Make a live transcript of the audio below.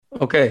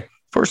Okay.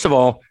 First of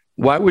all,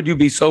 why would you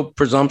be so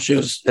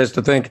presumptuous as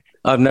to think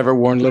I've never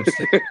worn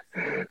lipstick?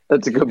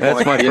 That's a good point.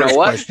 That's my You know first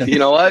what? question. You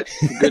know what?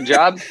 Good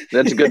job.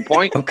 That's a good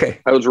point. Okay.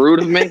 That was rude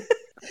of me.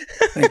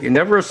 Thank you.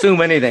 Never assume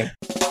anything.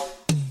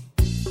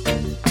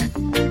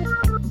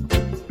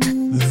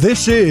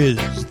 This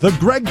is the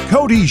Greg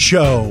Cody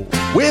Show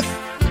with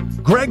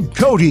Greg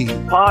Cody.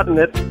 Pardon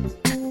it.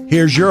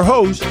 Here's your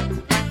host,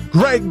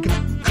 Greg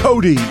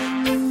Cody.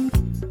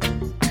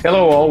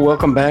 Hello, all.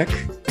 Welcome back.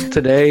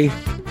 Today,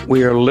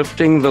 we are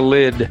lifting the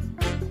lid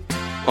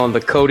on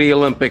the Cody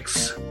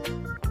Olympics.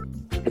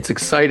 It's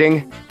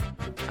exciting.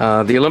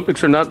 The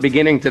Olympics are not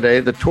beginning today.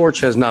 The torch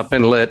has not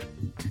been lit,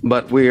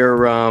 but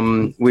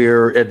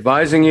we're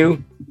advising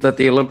you that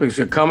the Olympics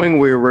are coming.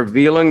 We're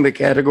revealing the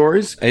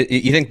categories.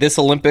 You think this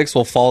Olympics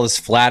will fall as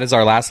flat as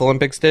our last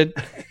Olympics did?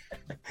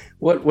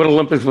 What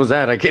Olympics was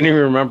that? I can't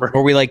even remember.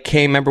 Or we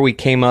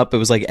came up, it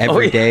was like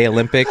everyday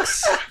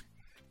Olympics.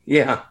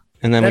 Yeah.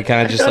 And then we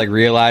kind of just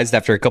realized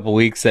after a couple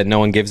weeks that no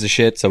one gives a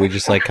shit. So we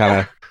just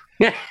kind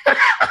of.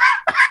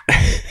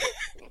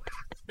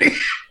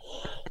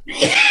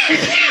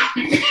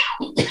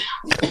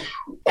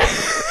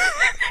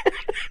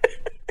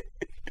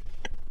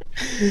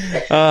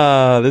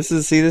 This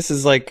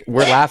is like,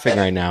 we're laughing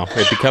right now.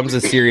 It becomes a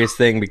serious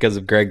thing because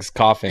of Greg's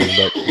coughing,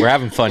 but we're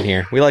having fun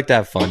here. We like to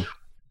have fun.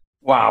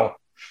 Wow.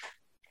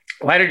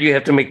 Why did you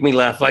have to make me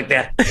laugh like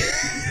that?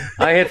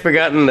 I had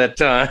forgotten that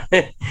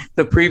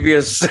the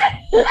previous...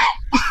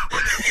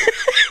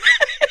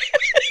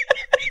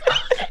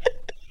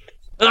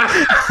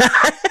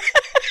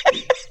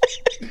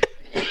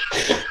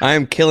 I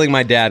am killing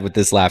my dad with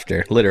this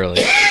laughter,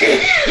 literally.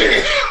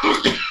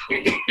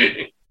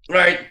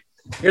 Right.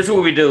 Here's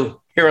what we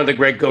do here on the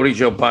Greg Cody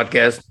Show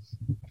podcast.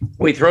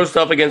 We throw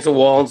stuff against the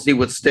wall and see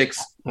what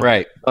sticks.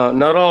 Right.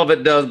 Not all of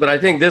it does, but I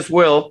think this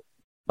will.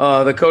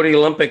 The Cody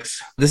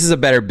Olympics. This is a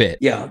better bit.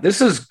 Yeah.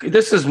 This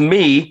is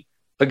me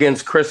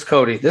against Chris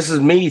Cody. This is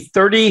me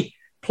 30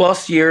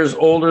 plus years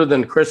older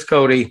than Chris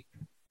Cody,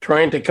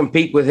 trying to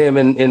compete with him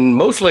in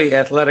mostly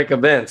athletic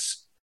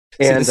events.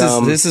 And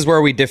this is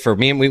where we differ.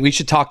 We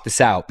should talk this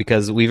out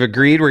because we've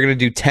agreed we're going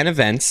to do 10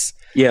 events.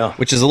 Yeah.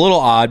 Which is a little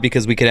odd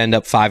because we could end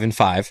up 5 and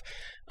 5.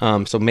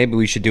 So maybe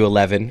we should do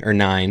 11 or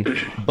 9.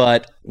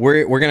 But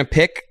we're going to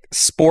pick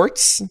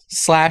sports /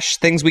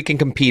 things we can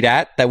compete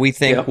at that we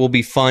think will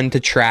be fun to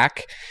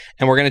track.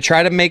 And we're going to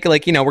try to make we're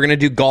going to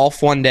do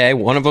golf one day.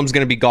 One of them is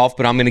going to be golf,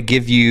 but I'm going to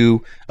give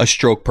you a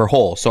stroke per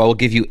hole. So I will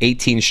give you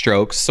 18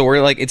 strokes. So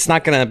we're it's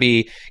not going to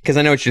be, because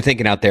I know what you're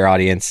thinking out there,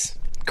 audience.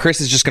 Chris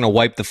is just going to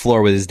wipe the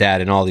floor with his dad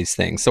and all these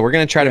things. So we're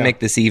going to try to make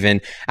this even.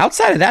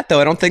 Outside of that,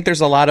 though, I don't think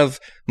there's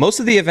most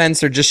of the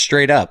events are just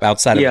straight up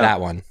outside of that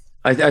one.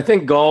 I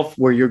think golf,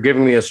 where you're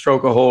giving me a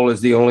stroke a hole,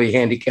 is the only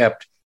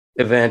handicapped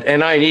event,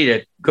 and I need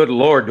it. Good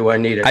Lord, do I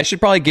need it. I should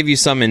probably give you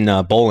some in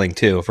bowling,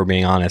 too, if we're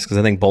being honest, because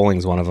I think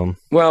bowling's one of them.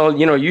 Well,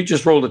 you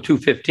just rolled a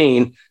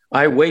 215.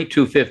 I weigh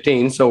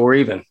 215, so we're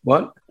even.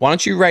 What? Why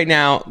don't you right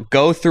now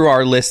go through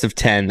our list of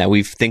 10 that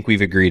we think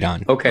we've agreed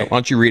on? Okay. Why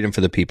don't you read them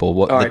for the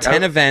people? The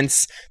 10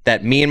 events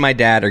that me and my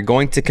dad are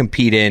going to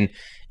compete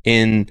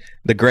in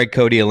the Greg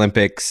Cody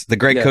Olympics, the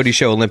Greg Cody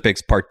Show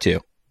Olympics Part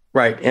 2.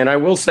 Right. And I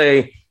will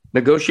say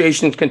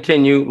negotiations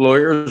continue.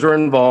 Lawyers are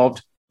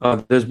involved.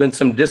 There's been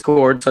some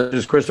discord, such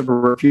as Christopher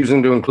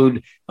refusing to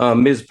include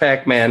Ms.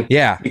 Pac-Man.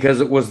 Yeah.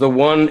 Because it was the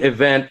one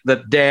event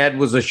that Dad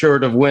was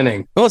assured of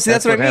winning. Well, see,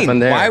 that's what I mean.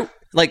 There.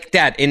 Why,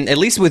 Dad, at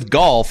least with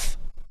golf,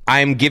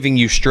 I'm giving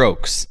you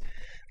strokes.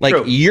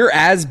 True. You're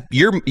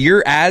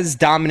as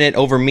dominant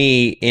over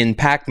me in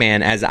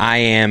Pac-Man as I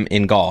am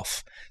in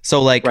golf.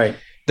 So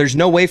there's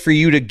no way for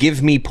you to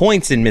give me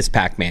points in Miss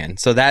Pac-Man.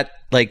 So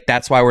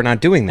that's why we're not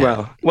doing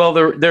that. Well,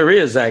 there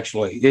is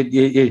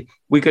actually.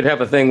 We could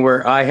have a thing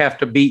where I have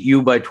to beat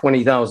you by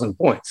 20,000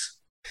 points.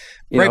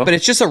 Right, but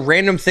it's just a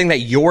random thing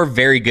that you're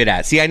very good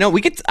at. See, I know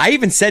I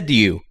even said to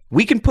you,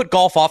 we can put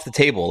golf off the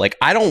table.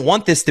 I don't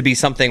want this to be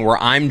something where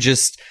I'm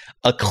just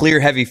a clear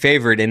heavy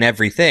favorite in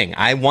everything.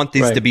 I want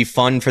these to be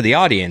fun for the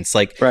audience.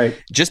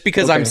 Just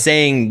because I'm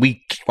saying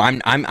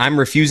I'm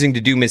refusing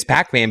to do Miss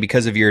Pac-Man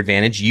because of your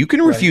advantage, you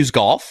can refuse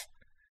golf.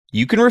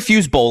 You can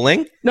refuse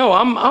bowling. No,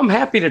 I'm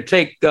happy to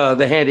take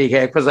the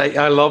handicap because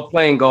I love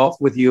playing golf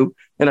with you,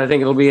 and I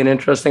think it'll be an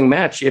interesting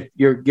match if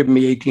you're giving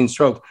me 18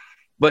 strokes.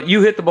 But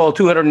you hit the ball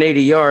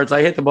 280 yards.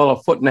 I hit the ball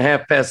 1.5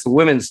 feet past the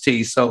women's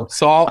tee. So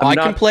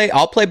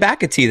I'll play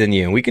back a tee than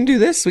you. We can do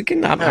this. We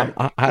can.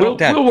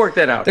 We'll work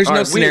that out. There's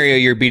no scenario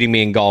you're beating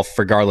me in golf,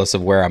 regardless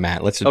of where I'm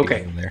at. Let's just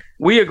be there.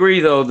 We agree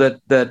though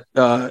that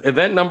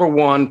event number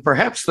 1,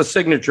 perhaps the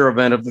signature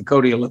event of the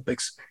Cody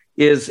Olympics,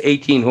 is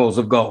 18 holes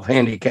of golf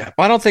handicap.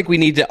 Well, I don't think we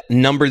need to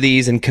number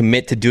these and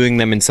commit to doing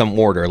them in some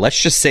order.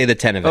 Let's just say the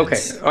 10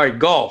 events. Okay. All right.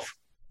 Golf.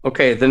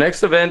 Okay. The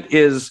next event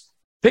is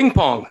ping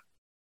pong.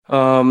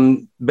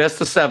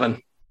 Best of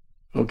 7.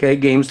 Okay.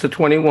 Games to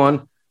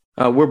 21.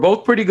 We're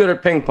both pretty good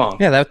at ping pong.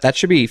 Yeah. That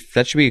should be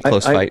a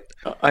close fight.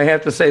 I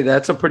have to say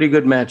that's a pretty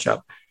good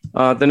matchup.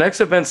 The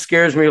next event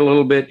scares me a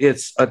little bit.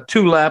 It's a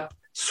 2-lap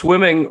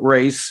swimming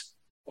race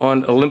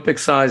on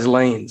Olympic-sized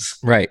lanes.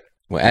 Right.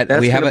 That's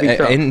we have gonna be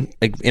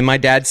tough. in my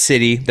dad's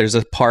city. There's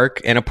a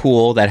park and a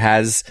pool that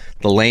has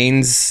the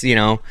lanes,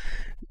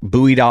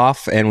 buoyed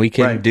off, and we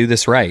can Right. do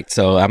this right.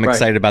 So I'm Right.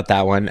 excited about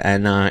that one,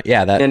 and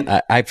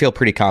I feel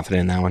pretty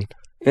confident in that one.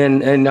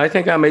 And I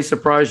think I may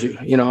surprise you.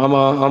 I'm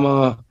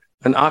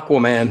an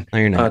Aquaman No,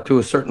 you're not. to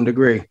a certain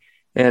degree,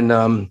 and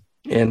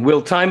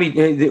we'll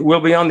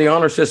we'll be on the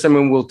honor system,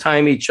 and we'll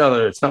time each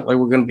other. It's not like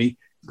we're going to be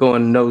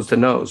going nose to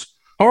nose.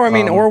 Or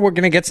or we're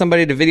gonna get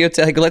somebody to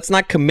videotape. Like, let's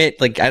not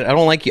commit. Like, I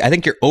don't like you. I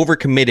think you're over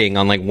committing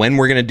on like when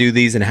we're gonna do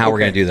these and how we're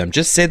Okay. gonna do them.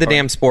 Just say the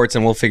damn sports,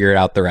 and we'll figure it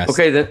out the rest.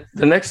 Okay,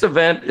 the next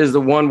event is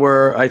the one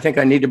where I think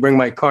I need to bring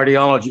my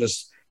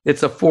cardiologist.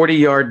 It's a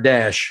 40-yard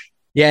dash.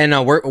 Yeah,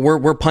 no,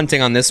 we're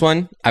punting on this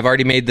one. I've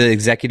already made the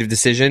executive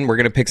decision. We're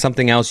gonna pick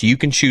something else. You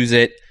can choose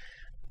it.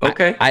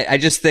 Okay. I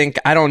just think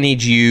I don't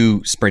need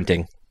you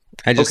sprinting.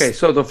 Okay,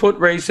 so the foot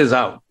race is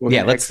out. We're Yeah,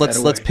 gonna let's X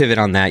that let's away. pivot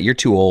on that. You're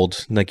too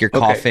old. Like, you're Okay.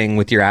 coughing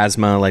with your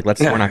asthma. Like, we're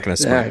not gonna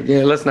sprint. All right,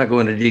 yeah, let's not go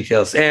into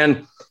details.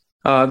 And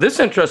this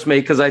interests me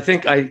because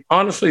I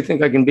honestly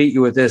think I can beat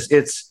you with this.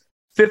 It's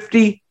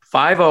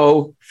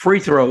 50-50 free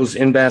throws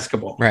in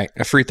basketball. Right,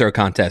 a free throw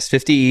contest,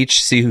 50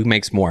 each. See who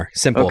makes more.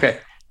 Simple. Okay.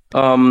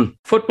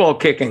 Football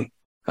kicking.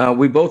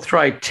 We both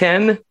tried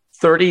 10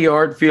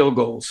 30-yard field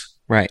goals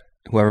Right.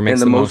 Whoever makes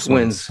And the the most most wins.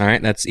 wins. All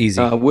right, that's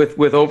easy.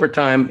 with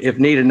overtime if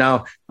needed.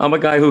 Now, I'm a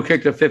guy who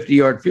kicked a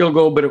 50-yard field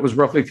goal, but it was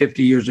roughly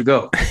 50 years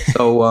ago.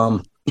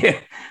 So, yeah,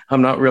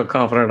 I'm not real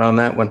confident on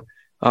that one.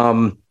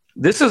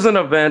 This is an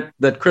event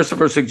that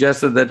Christopher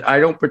suggested that I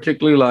don't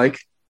particularly like.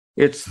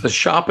 It's the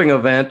shopping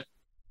event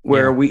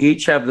where Yeah. we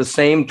each have the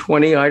same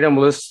 20-item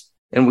list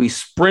and we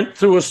sprint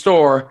through a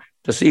store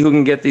to see who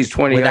can get these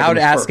 20 Without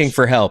items asking first.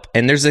 for help.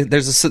 And there's some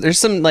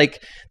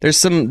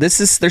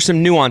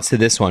nuance to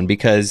this one,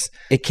 because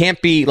it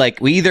can't be like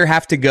we either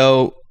have to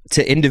go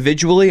to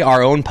individually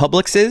our own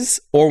Publixes,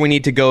 or we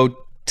need to go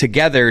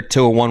together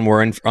to a one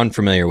we're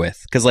unfamiliar with.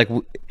 Because like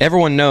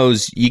everyone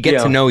knows, you get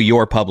Yeah. to know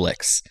your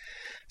Publix.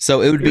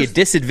 So it would be a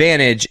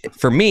disadvantage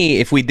for me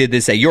if we did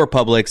this at your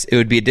Publix. It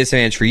would be a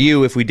disadvantage for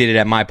you if we did it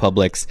at my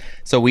Publix.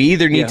 So we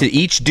either need Yeah. to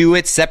each do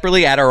it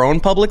separately at our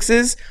own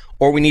Publixes,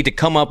 or we need to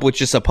come up with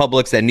just a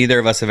Publix that neither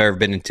of us have ever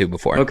been into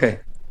before. Okay.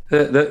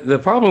 The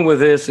problem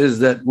with this is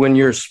that when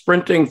you're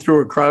sprinting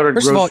through a crowded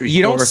First of all, grocery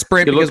you don't store,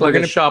 sprint you because look we're like a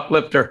gonna-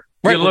 shoplifter.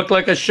 Right. You look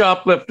like a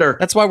shoplifter.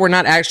 That's why we're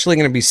not actually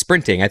going to be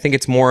sprinting. I think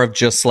it's more of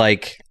just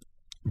like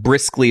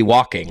briskly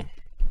walking.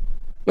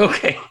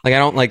 Okay. Like, I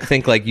don't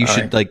think you All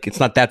should right. like, it's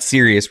not that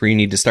serious where you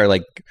need to start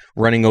like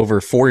running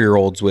over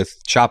 4-year-olds with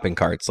shopping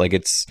carts. Like,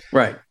 it's,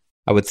 Right.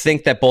 I would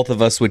think that both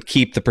of us would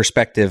keep the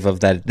perspective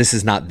of that this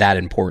is not that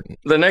important.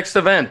 The next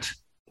event,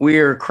 we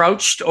are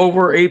crouched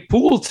over a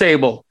pool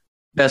table.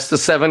 Best of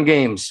 7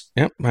 games.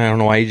 Yep. I don't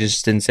know why you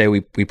just didn't say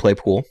we play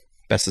pool.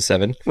 Best of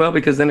 7. Well,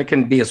 because then it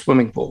can be a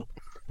swimming pool.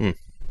 Hmm.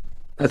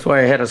 That's why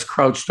I had us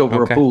crouched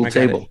over Okay, a pool I got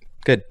table.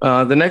 Good.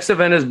 The next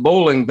event is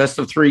bowling. Best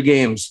of 3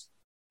 games.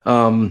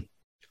 I'm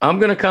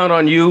going to count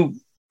on you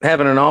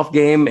having an off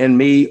game and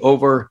me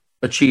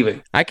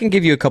overachieving. I can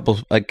give you a couple,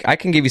 like, I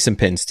can give you some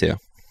pins too.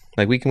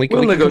 Like, we can We'll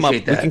come up,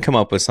 negotiate we that. can come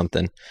up with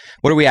something.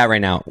 What are we at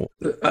right now?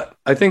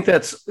 I think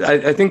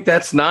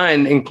that's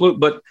 9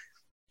 but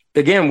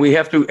again, we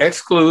have to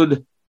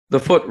exclude the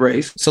foot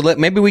race. So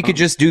maybe we could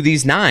just do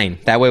these 9.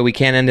 That way we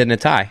can't end in a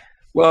tie.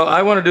 Well,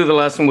 I want to do the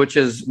last one, which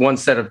is 1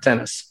 set of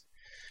tennis.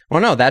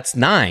 Well, no, that's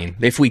 9.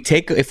 If we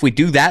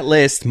do that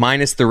list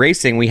minus the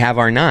racing, we have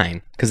our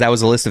 9, because that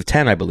was a list of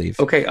 10, I believe.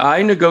 Okay,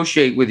 I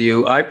negotiate with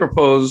you. I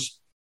propose,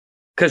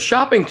 because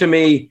shopping to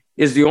me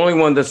is the only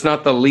one that's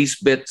not the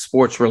least bit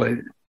sports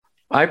related.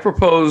 I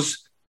propose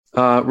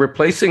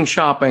replacing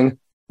shopping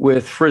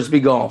with frisbee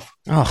golf.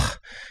 Oh,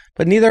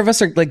 but neither of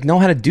us are like know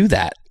how to do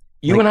that.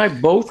 You and I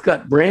both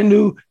got brand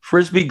new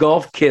frisbee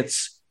golf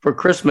kits for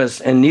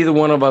Christmas, and neither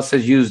one of us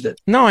has used it.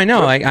 No, I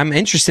know. I'm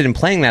interested in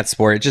playing that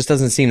sport. It just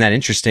doesn't seem that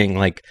interesting,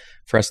 like,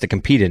 for us to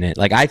compete in it.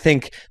 Like, I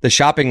think the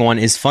shopping one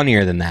is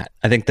funnier than that.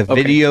 I think the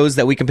Okay. videos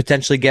that we can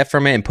potentially get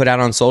from it and put out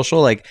on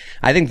social, like,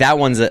 I think that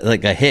one's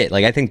like a hit.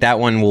 Like, I think that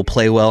one will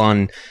play well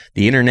on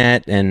the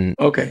internet. And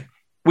Okay,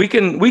 we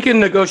can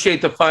negotiate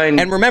to find.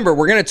 and remember,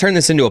 we're going to turn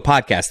this into a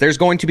podcast. There's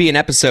going to be an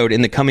episode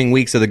in the coming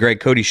weeks of the Greg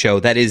Cody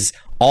Show that is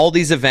all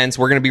these events.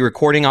 We're going to be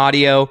recording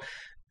audio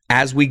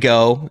as we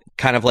go,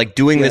 kind of like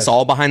doing this Yes.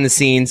 all behind the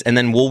scenes, and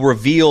then we'll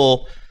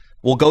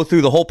go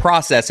through the whole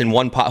process in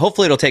one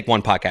hopefully it'll take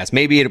one podcast.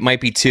 Maybe it might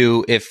be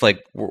 2 if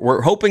like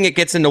we're hoping it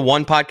gets into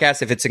one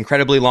podcast. If it's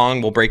incredibly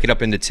long, we'll break it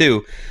up into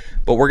 2.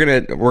 But we're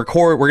going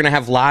to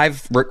have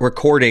live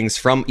recordings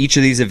from each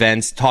of these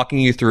events, talking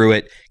you through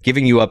it,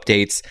 giving you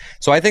updates.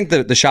 So I think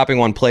the shopping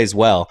one plays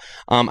well.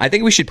 I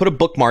think we should put a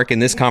bookmark in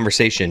this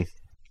conversation,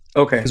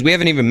 Okay, because we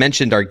haven't even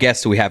mentioned our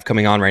guest we have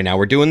coming on right now.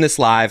 We're doing this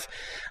live.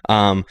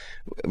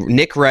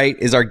 Nick Wright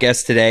is our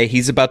guest today.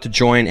 He's about to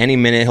join any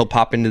minute. He'll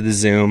pop into the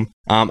Zoom.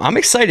 I'm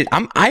excited.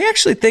 I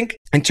actually think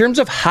in terms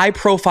of high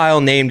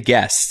profile named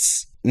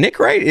guests, Nick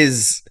Wright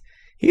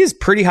he is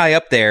pretty high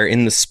up there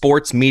in the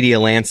sports media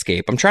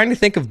landscape. I'm trying to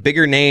think of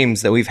bigger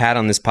names that we've had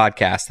on this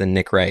podcast than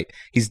Nick Wright.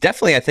 He's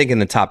definitely, I think, in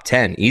the top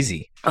 10,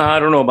 easy. I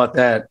don't know about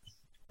that.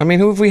 I mean,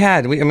 who have we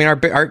had?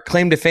 Our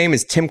claim to fame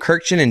is Tim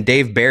Kirchin and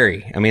Dave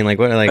Barry. I mean,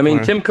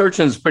 Tim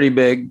Kirchin's pretty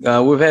big.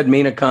 We've had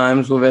Mina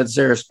Kimes. We've had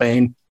Sarah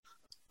Spain.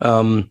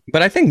 But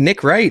I think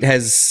Nick Wright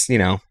has,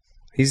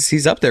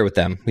 he's up there with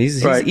them.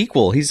 He's right.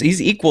 Equal.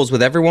 He's equals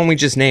with everyone we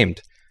just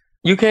named.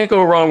 You can't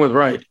go wrong with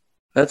Wright.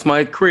 That's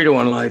my credo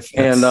in life.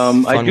 That's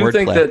and I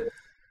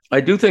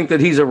do think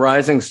that he's a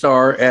rising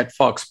star at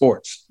Fox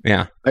Sports.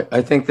 Yeah.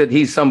 I think that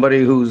he's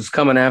somebody who's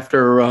coming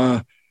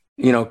after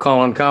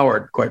Colin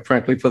Cowherd, quite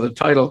frankly, for the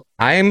title.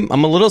 I'm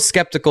a little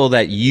skeptical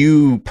that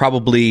you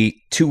probably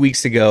 2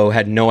 weeks ago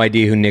had no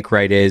idea who Nick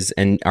Wright is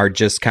and are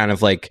just kind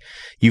of like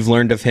you've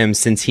learned of him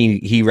since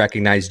he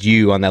recognized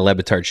you on that Le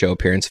Batard show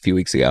appearance a few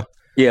weeks ago.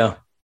 Yeah,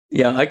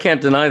 I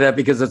can't deny that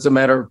because it's a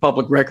matter of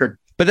public record.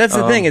 But that's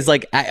the thing is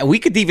we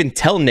could even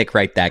tell Nick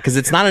Wright that because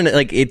it's not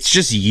it's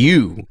just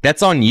you.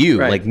 That's on you.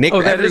 Right. Like Nick,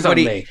 that is on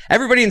me.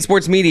 Everybody in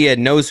sports media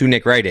knows who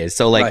Nick Wright is.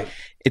 So Right.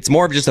 It's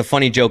more of just a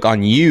funny joke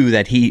on you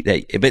but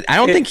I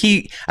don't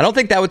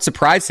think that would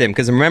surprise him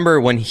because remember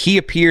when he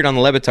appeared on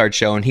the Le Batard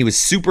show and he was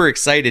super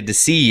excited to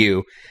see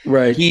you.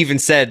 Right. He even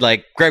said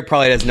like Greg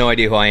probably has no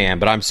idea who I am,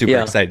 but I'm super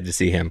excited to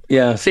see him.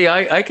 Yeah. See,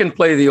 I can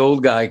play the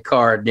old guy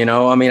card,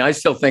 I mean, I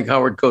still think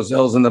Howard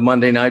Cosell's in the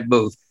Monday night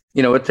booth.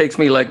 It takes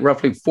me like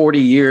roughly 40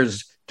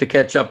 years to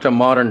catch up to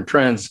modern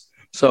trends.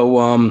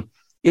 So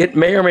it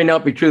may or may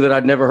not be true that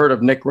I'd never heard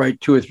of Nick Wright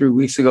 2 or 3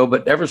 weeks ago,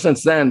 but ever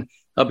since then,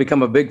 I've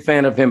become a big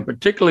fan of him,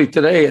 particularly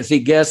today as he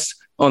guests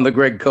on the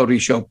Greg Cody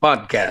Show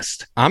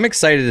podcast. I'm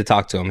excited to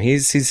talk to him.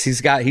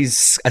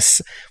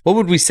 What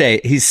would we say?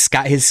 His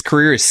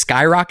career is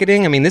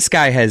skyrocketing. I mean, this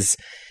guy has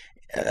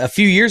a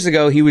few years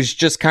ago, he was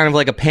just kind of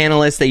like a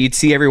panelist that you'd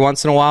see every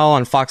once in a while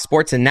on Fox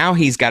Sports. And now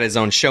he's got his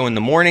own show in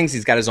the mornings.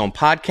 He's got his own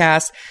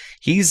podcast.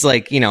 He's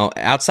like,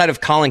 outside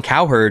of Colin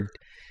Cowherd,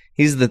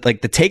 he's the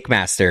take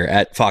master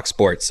at Fox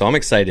Sports. So I'm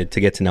excited to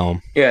get to know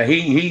him. Yeah,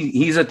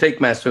 he's a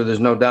take master. There's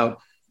no doubt.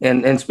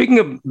 And speaking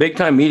of big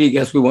time media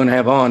guests we want to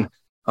have on,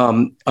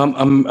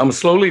 I'm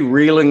slowly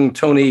reeling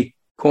Tony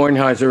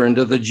Kornheiser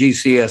into the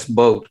GCS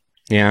boat.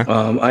 Yeah.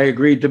 I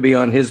agreed to be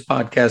on his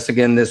podcast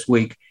again this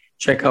week.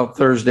 Check out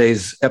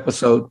Thursday's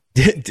episode.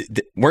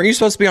 Weren't you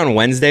supposed to be on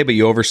Wednesday, but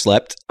you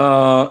overslept?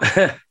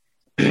 Yeah,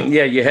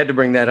 you had to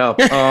bring that up.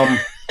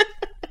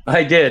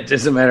 I did,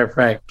 as a matter of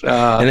fact.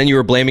 And then you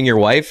were blaming your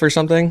wife or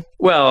something?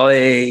 Well,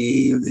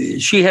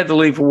 she had to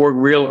leave for work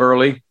real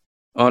early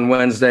on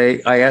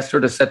Wednesday. I asked her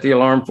to set the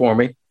alarm for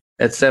me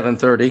at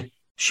 7:30.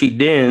 She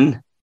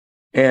didn't.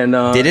 And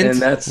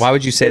didn't? And why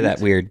would you say that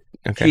weird?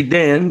 Okay. She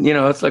didn't.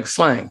 It's like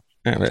slang.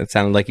 It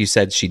sounded like you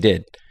said she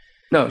did.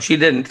 No, she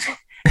didn't.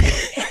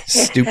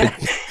 Stupid.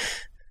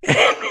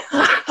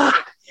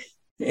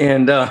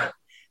 And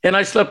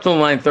I slept till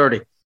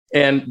 9:30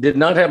 and did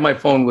not have my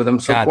phone with him.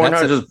 So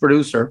Kornheiser's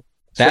producer.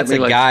 That's a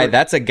guy.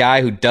 That's a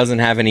guy who doesn't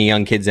have any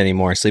young kids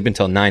anymore. Sleep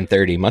until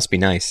 9:30. Must be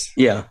nice.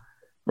 Yeah,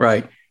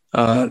 right.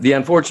 The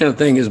unfortunate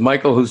thing is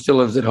Michael, who still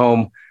lives at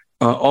home,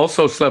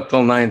 also slept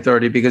till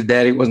 9:30 because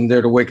Daddy wasn't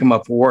there to wake him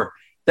up for work.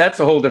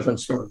 That's a whole different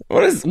story.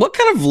 What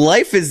kind of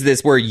life is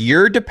this where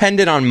you're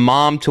dependent on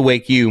Mom to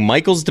wake you?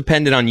 Michael's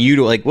dependent on you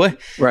to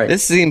what? Right.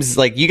 This seems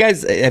like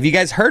have you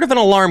guys heard of an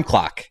alarm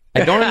clock?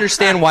 I don't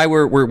understand why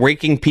we're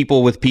waking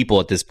people with people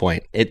at this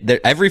point.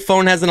 Every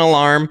phone has an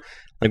alarm.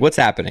 Like what's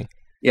happening?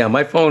 Yeah,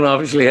 my phone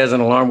obviously has an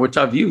alarm, which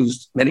I've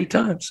used many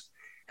times.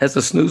 Has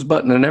a snooze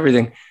button and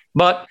everything.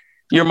 But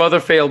your mother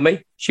failed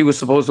me. She was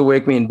supposed to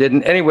wake me and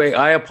didn't. Anyway,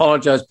 I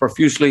apologize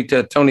profusely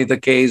to Tony the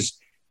K's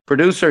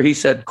producer. He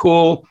said,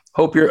 cool.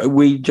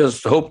 We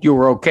just hoped you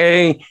were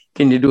okay.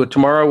 Can you do it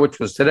tomorrow, which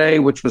was today,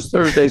 which was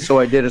Thursday. So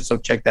I did it. So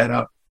check that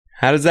out.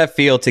 How does that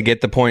feel to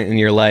get the point in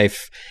your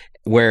life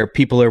where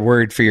people are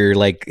worried for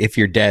if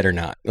you're dead or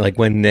not, like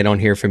when they don't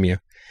hear from you?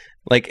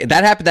 Like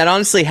that happened. That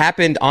honestly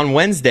happened on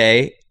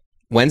Wednesday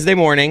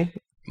morning.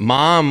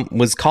 Mom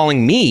was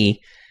calling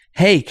me.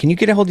 Hey, can you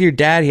get a hold of your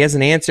dad? He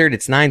hasn't answered.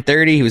 It's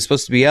 9:30. He was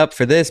supposed to be up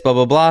for this, blah,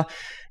 blah, blah.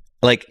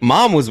 Like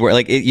Mom was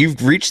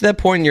you've reached that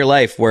point in your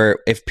life where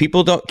if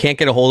people can't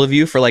get a hold of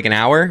you for like an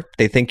hour,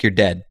 they think you're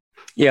dead.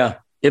 Yeah,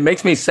 it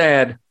makes me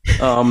sad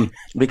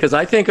because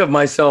I think of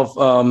myself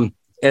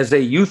as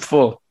a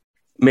youthful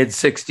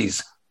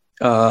mid-60s.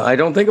 I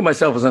don't think of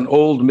myself as an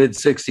old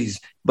mid-60s,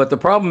 but the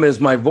problem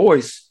is my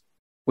voice,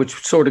 which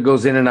sort of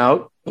goes in and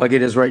out like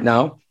it is right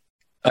now,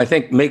 I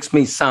think makes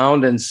me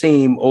sound and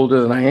seem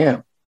older than I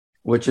am,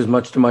 which is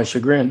much to my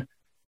chagrin.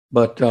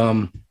 But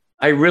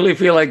I really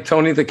feel like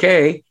Tony the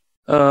K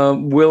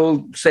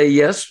will say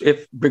yes,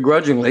 if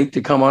begrudgingly,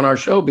 to come on our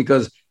show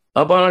because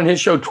I've been on his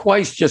show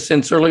twice just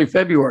since early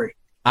February.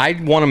 I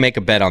want to make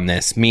a bet on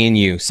this, me and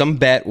you. Some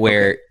bet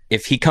where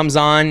if he comes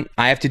on,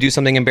 I have to do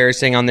something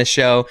embarrassing on this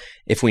show.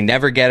 If we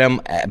never get him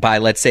by,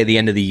 let's say, the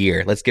end of the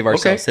year, let's give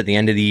ourselves at the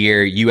end of the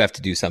year, you have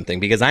to do something.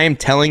 Because I am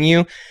telling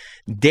you,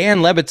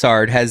 Dan Le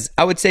Batard has,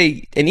 I would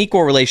say, an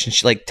equal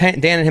relationship. Like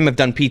Dan and him have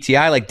done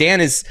PTI. Like Dan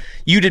is,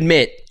 you'd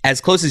admit, as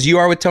close as you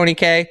are with Tony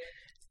K,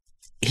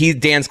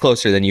 Dan's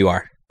closer than you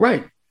are.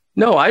 Right.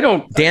 No, I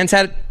don't. Dan's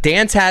had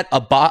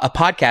a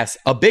podcast,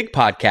 a big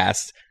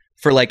podcast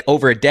for like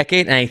over a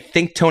decade, and I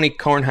think Tony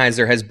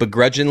Kornheiser has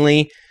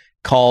begrudgingly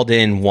called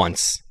in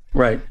once.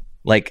 Right.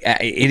 Like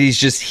it is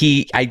just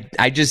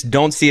I just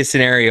don't see a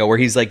scenario where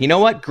he's like, you know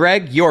what,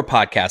 Greg, your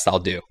podcast I'll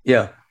do.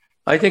 Yeah,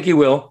 I think he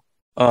will.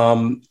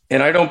 And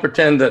I don't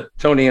pretend that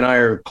Tony and I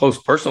are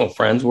close personal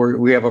friends.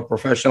 We have a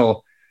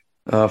professional,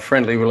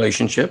 friendly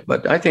relationship,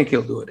 but I think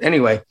he'll do it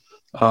anyway.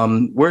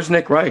 Where's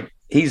Nick Wright?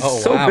 He's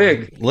so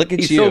big. Look at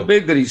he's you. so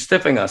big that he's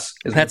stiffing us.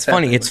 That's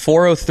funny. It's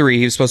 4:03.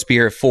 He was supposed to be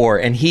here at 4,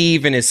 and he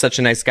even is such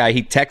a nice guy.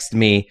 He texted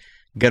me,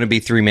 going to be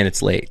 3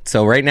 minutes late.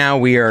 So right now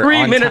we are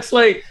 3 minutes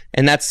late,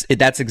 and that's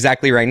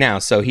exactly right now.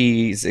 So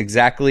he's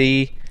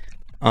exactly,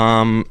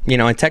 and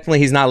technically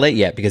he's not late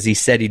yet because he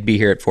said he'd be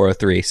here at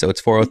 4:03. So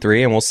it's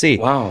 4:03, and we'll see.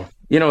 Wow,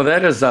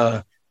 that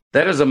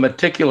is a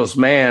meticulous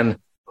man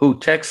who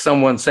texts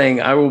someone saying,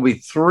 "I will be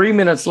 3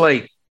 minutes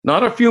late,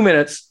 not a few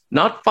minutes,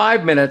 not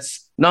 5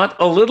 minutes." Not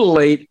a little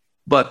late,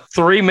 but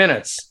 3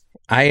 minutes.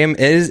 It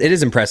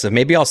is impressive.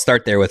 Maybe I'll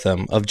start there with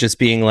him of just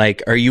being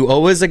like, are you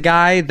always a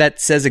guy that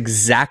says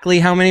exactly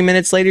how many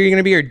minutes later you're going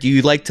to be? Or do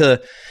you like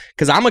to,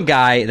 because I'm a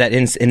guy that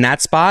in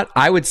that spot,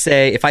 I would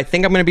say if I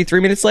think I'm going to be 3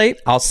 minutes late,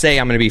 I'll say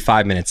I'm going to be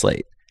 5 minutes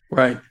late.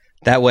 Right.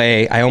 That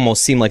way I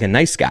almost seem like a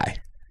nice guy.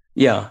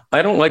 Yeah.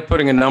 I don't like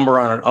putting a number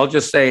on it. I'll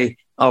just say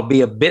I'll be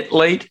a bit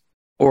late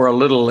or a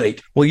little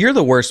late. Well, you're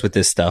the worst with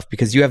this stuff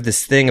because you have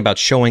this thing about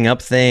showing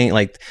up thing.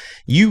 Like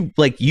you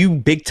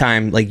big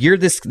time. Like you're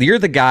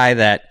the guy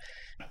that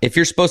if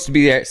you're supposed to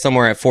be there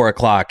somewhere at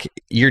 4:00,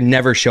 you're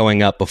never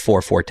showing up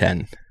before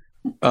 4:10.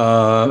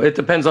 It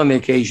depends on the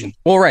occasion.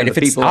 Well, right. If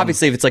it's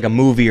obviously if it's like a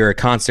movie or a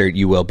concert,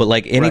 you will. But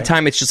like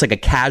anytime it's just like a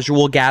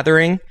casual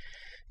gathering,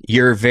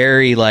 you're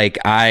very like,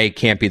 I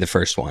can't be the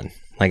first one.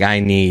 Like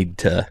I need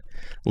to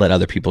let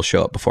other people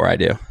show up before I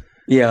do.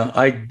 Yeah,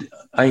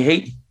 I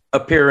hate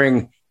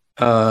appearing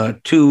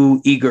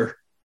too eager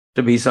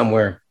to be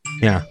somewhere.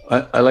 Yeah.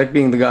 I like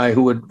being the guy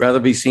who would rather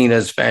be seen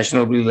as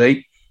fashionably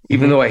late,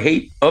 even though I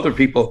hate other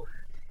people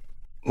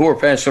who are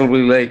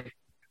fashionably late.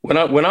 When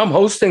I'm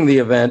hosting the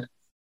event,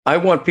 I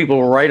want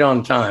people right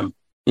on time,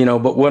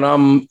 but when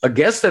I'm a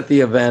guest at the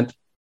event,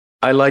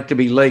 I like to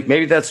be late.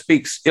 Maybe that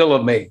speaks ill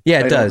of me.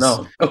 Yeah, it does.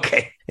 No.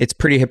 Okay. It's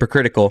pretty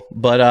hypocritical,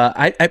 but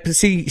I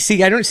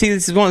see. I don't see.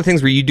 This is one of the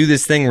things where you do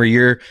this thing where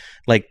you're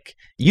like,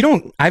 you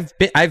don't. I've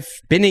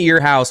been at your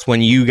house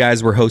when you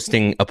guys were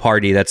hosting a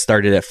party that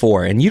started at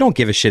 4, and you don't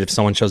give a shit if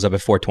someone shows up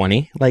at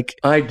 4:20. Like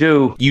I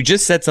do. You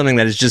just said something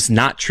that is just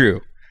not true.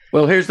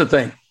 Well, here's the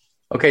thing.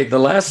 Okay, the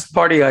last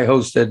party I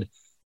hosted,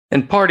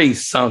 and party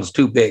sounds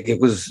too big. It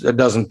was a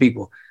dozen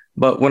people,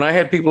 but when I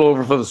had people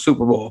over for the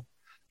Super Bowl,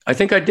 I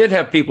think I did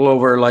have people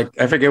over. Like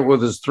I forget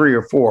whether it's 3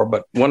 or 4,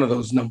 but one of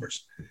those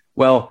numbers.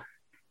 Well,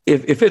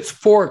 if it's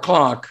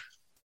 4:00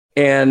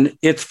 and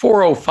it's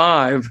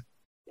 4:05.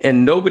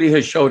 And nobody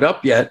has showed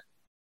up yet.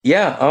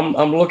 Yeah,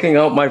 I'm looking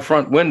out my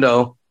front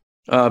window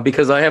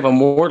because I have a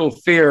mortal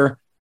fear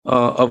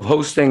of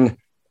hosting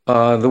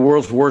the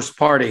world's worst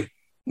party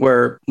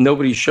where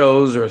nobody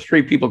shows or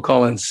 3 people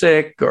call in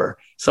sick or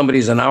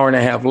somebody's an hour and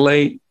a half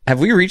late. Have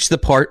we reached the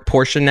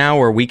portion now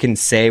where we can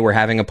say we're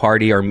having a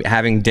party or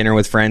having dinner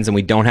with friends and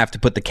we don't have to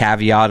put the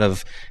caveat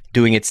of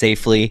doing it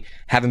safely?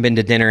 Haven't been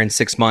to dinner in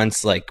 6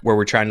 months, like where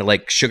we're trying to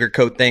like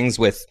sugarcoat things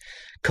with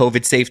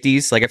COVID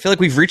safeties. Like I feel like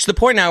we've reached the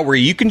point now where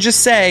you can just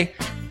say,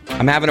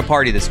 I'm having a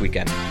party this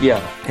weekend. Yeah.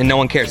 And no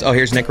one cares. Oh,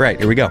 here's Nick Wright.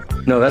 Here we go.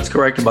 No, that's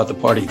correct about the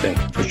party thing,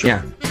 for sure.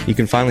 Yeah. You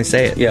can finally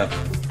say it. Yeah.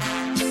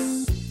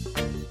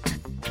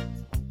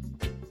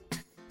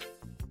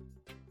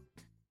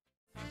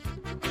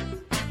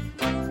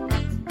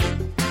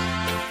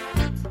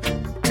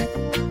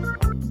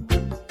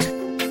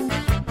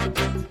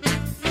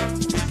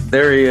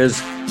 There he is.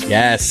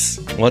 Yes.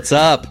 What's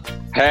up?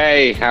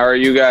 Hey, how are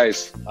you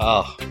guys?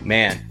 Oh,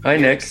 man. Hi,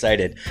 Nick.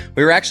 Excited.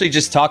 We were actually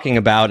just talking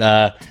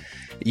about,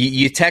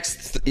 you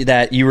text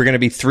that you were going to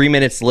be 3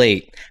 minutes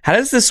late. How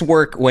does this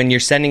work when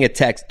you're sending a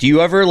text? Do you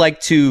ever like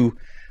to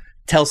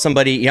tell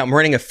somebody, I'm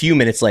running a few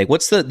minutes late?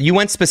 You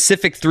went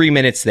specific 3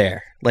 minutes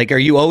there. Like, are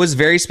you always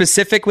very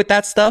specific with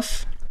that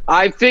stuff?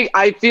 I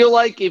feel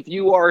like if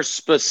you are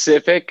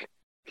specific,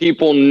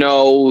 people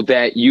know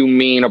that you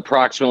mean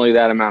approximately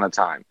that amount of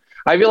time.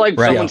 I feel like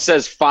someone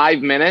says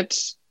 5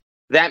 minutes,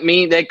 that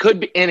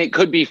could be, and it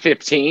could be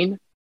 15.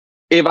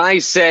 If I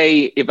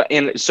say,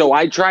 so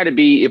I try to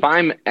be, if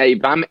I'm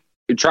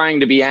trying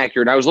to be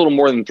accurate, I was a little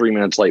more than 3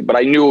 minutes late, but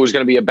I knew it was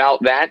going to be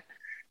about that.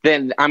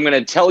 Then I'm going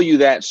to tell you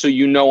that so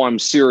you know I'm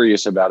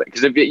serious about it.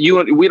 Because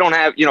we don't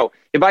have,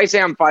 if I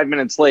say I'm 5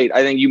 minutes late,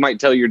 I think you might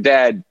tell your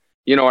dad,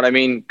 you know what I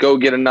mean? Go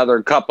get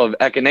another cup of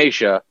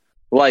echinacea.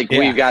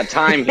 We've got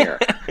time here.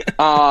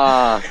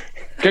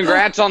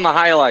 Congrats on the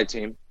highlight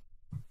team.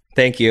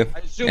 Thank you. I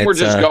assume we're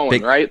just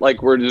going, right? Like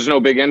there's no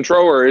big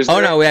intro, or is there?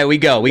 Oh no, yeah, we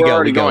go. We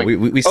started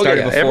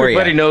before.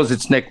 Everybody knows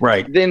it's Nick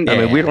Wright. Then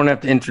we don't have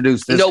to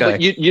introduce this guy.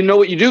 But you know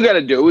what you do got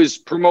to do is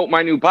promote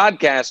my new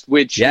podcast,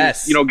 which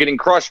is, getting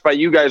crushed by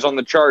you guys on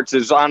the charts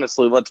is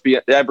honestly,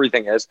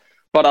 everything is.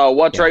 But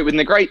What's Right with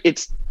Nick Wright?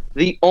 It's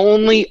the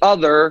only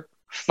other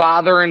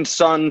father and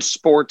son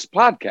sports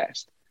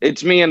podcast.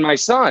 It's me and my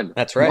son.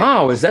 That's right.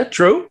 Wow, is that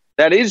true?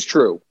 That is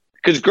true.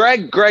 Because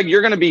Greg,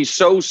 you're going to be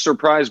so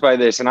surprised by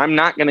this, and I'm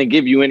not going to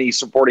give you any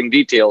supporting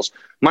details.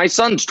 My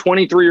son's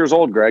 23 years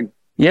old, Greg.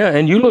 Yeah,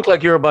 and you look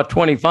like you're about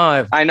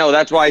 25. I know.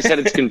 That's why I said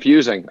it's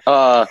confusing.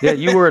 Yeah,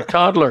 you were a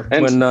toddler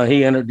when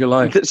he entered your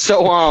life.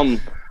 So,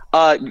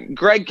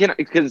 Greg,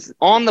 because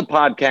on the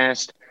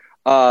podcast,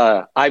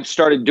 I've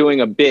started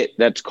doing a bit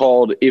that's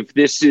called "If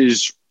This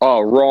Is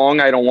Wrong,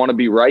 I Don't Want to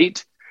Be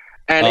Right."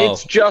 And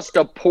it's just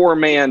a poor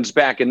man's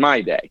Back in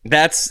My Day.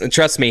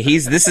 Trust me,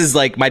 this is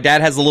like, my dad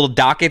has a little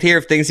docket here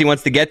of things he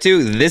wants to get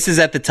to. This is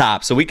at the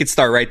top, so we could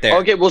start right there.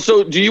 Okay, well,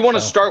 so do you want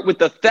to start with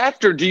the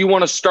theft, or do you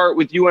want to start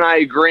with you and I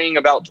agreeing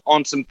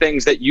on some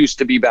things that used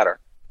to be better?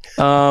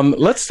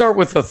 Let's start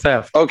with the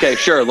theft. Okay,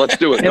 sure, let's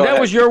do it. And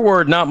that was your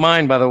word, not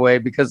mine, by the way,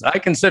 because I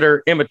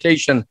consider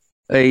imitation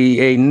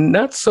a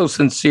not so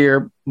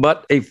sincere,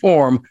 but a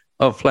form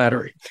of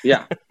flattery.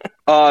 Yeah.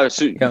 Do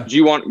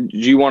you want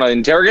to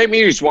interrogate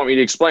me, or just want me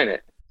to explain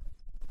it?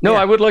 No,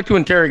 I would like to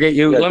interrogate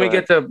you. Let me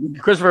get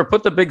Christopher,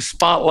 put the big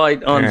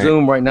spotlight on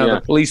Zoom right now, the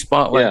police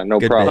spotlight. Yeah,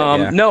 no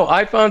problem. No,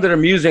 I found it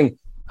amusing.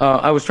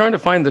 I was trying to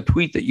find the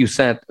tweet that you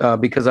sent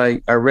because I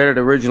read it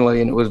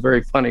originally and it was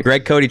very funny.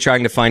 Greg Cody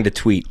trying to find a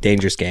tweet.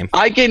 Dangerous game.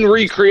 I can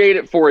recreate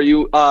it for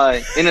you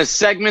in a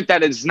segment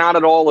that is not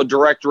at all a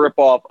direct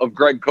ripoff of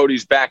Greg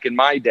Cody's Back in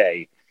My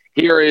Day.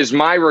 Here is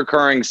my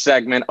recurring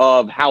segment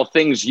of how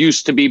things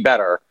used to be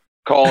better,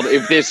 called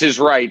 "If This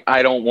Is Right,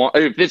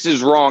 If This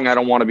Is Wrong, I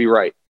Don't Want to Be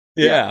Right."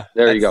 Yeah,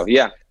 there you go.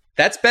 Yeah,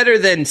 that's better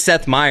than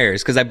Seth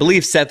Meyers, because I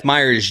believe Seth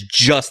Meyers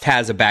just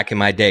has a Back in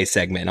My Day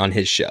segment on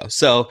his show.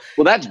 So,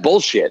 well, that's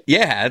bullshit.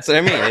 Yeah, that's what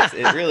I mean.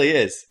 It really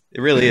is.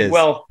 It really is.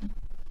 Well,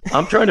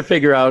 I'm trying to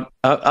figure out.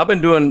 I've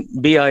been doing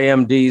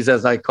BIMDs,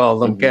 as I call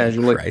them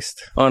casually,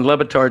 on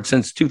Levitard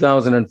since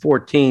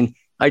 2014.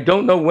 I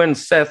don't know when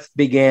Seth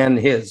began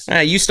his.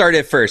 You started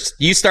it first.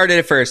 Just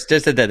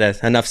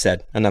enough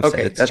said. Enough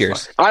said.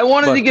 Cheers. Fine. I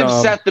wanted to give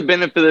Seth the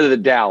benefit of the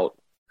doubt,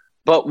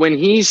 but when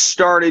he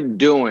started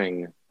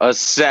doing a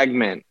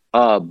segment,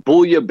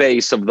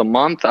 Bouillabaisse of the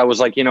month, I was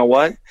like, you know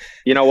what?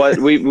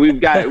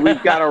 We've got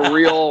a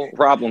real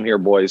problem here,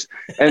 boys.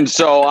 And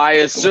so I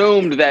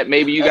assumed that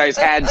maybe you guys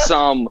had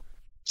some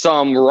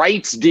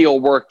rights deal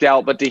worked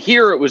out, but to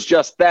hear it was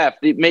just theft,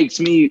 it makes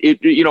me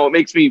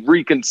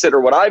reconsider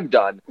what I've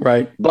done.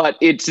 Right. But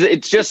it's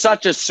just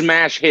such a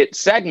smash hit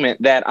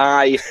segment that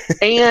I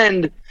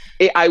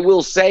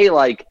will say,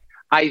 like,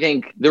 I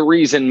think the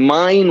reason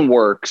mine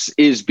works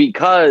is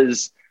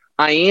because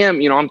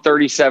I'm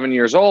 37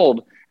 years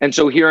old. And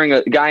so hearing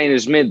a guy in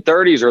his mid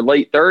 30s or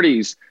late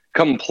 30s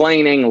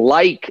complaining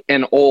like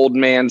an old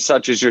man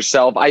such as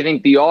yourself, I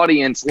think the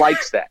audience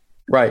likes that.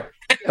 Right.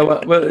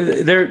 Well,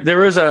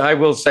 there is I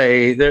will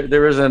say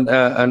there is an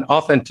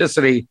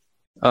authenticity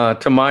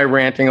to my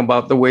ranting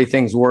about the way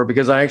things were,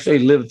 because I actually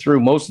lived through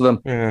most of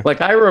them. Yeah.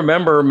 Like, I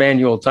remember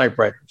manual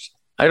typewriters.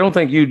 I don't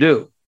think you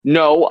do.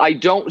 No, I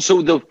don't.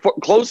 So the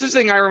closest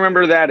thing I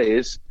remember that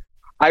is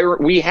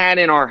we had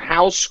in our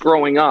house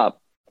growing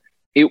up,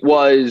 it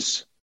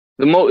was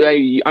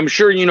I'm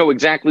sure you know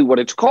exactly what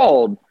it's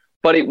called,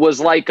 but it was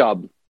like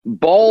a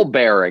ball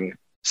bearing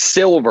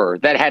silver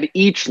that had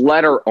each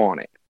letter on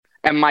it.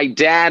 And my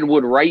dad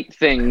would write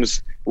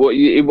things.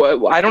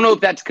 I don't know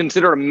if that's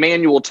considered a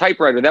manual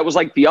typewriter. That was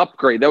like the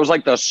upgrade. That was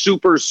like the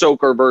super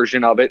soaker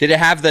version of it. Did it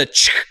have the?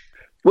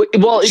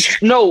 Well,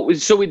 no.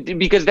 So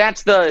because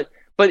that's the.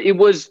 But it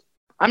was.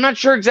 I'm not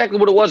sure exactly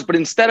what it was. But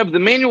instead of the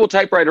manual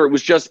typewriter, it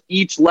was just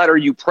each letter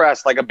you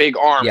press like a big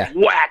arm. Yeah.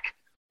 Whack,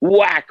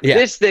 whack. Yeah.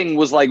 This thing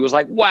was like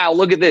wow,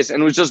 look at this,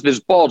 and it was just this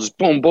ball, just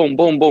boom, boom,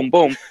 boom, boom,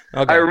 boom.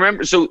 Okay. I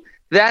remember. So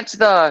that's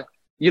the.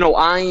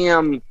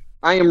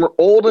 I am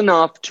old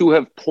enough to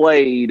have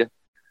played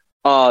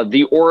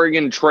the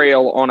Oregon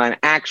Trail on an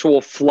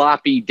actual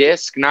floppy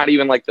disk, not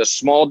even like the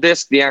small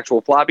disk, the actual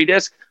floppy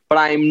disk. But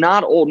I am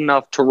not old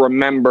enough to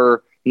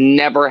remember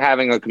never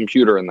having a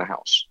computer in the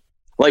house.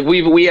 Like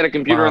we had a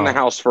computer in the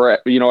house for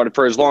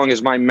as long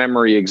as my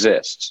memory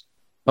exists.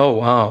 Oh,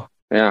 wow.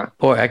 Yeah.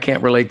 Boy, I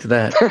can't relate to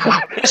that.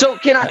 So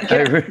can I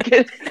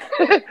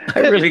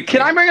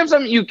bring up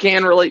something you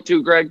can relate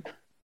to, Greg?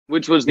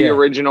 Which was the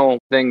original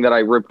thing that I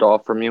ripped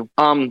off from you.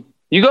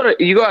 You go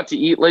out to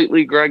eat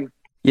lately, Greg?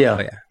 Yeah.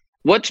 Oh, yeah.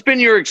 What's been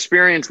your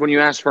experience when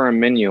you ask for a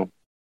menu?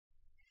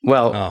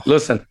 Well,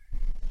 listen,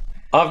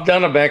 I've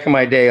done a Back in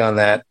My Day on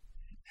that.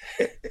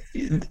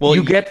 Well,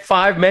 you get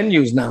 5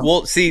 menus now.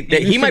 Well, see,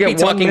 he might be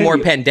talking more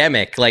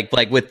pandemic, like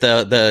with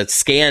the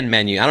scan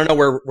menu. I don't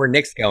know where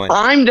Nick's going.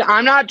 I'm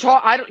not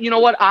talking. You know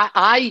what?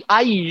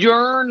 I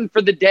yearn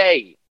for the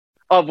day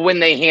of when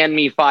they hand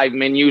me 5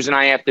 menus and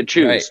I have to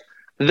choose. Right.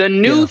 The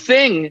new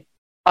thing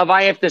of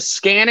I have to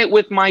scan it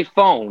with my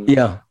phone.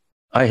 Yeah,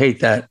 I hate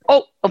that.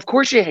 Oh, of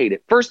course you hate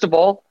it. First of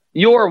all,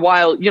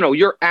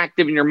 you're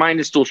active and your mind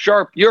is still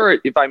sharp. You're,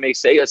 if I may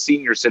say, a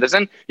senior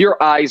citizen.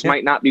 Your eyes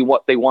might not be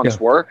what they once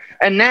were.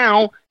 And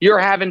now you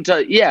have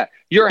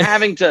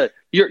to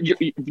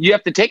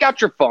take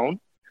out your phone,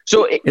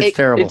 So it's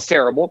terrible. It's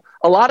terrible.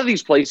 A lot of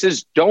these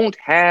places don't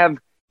have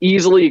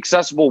easily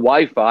accessible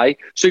Wi-Fi.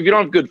 So if you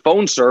don't have good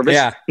phone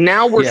service,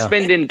 now we're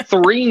spending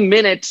 3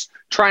 minutes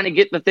trying to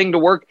get the thing to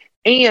work.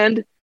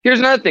 And here's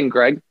another thing,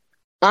 Greg.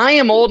 I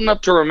am old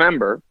enough to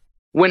remember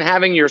when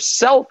having your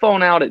cell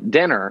phone out at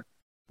dinner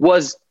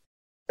was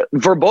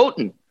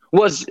verboten,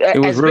 was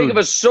as rude. Big of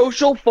a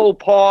social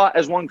faux pas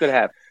as one could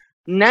have.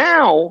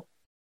 Now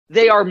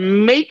they are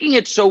making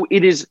it so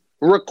it is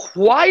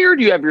required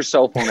you have your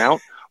cell phone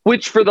out,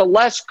 which for the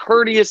less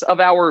courteous of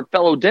our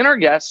fellow dinner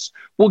guests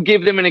will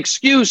give them an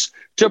excuse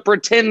to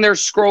pretend they're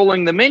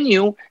scrolling the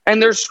menu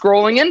and they're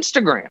scrolling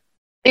Instagram.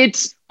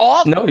 It's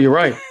awful. No, you're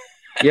right.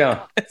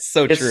 Yeah, it's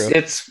so true.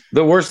 It's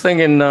the worst thing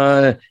in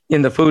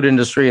the food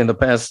industry in the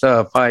past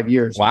 5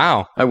 years.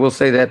 Wow, I will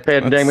say that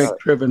pandemic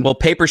driven. Well,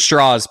 paper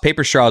straws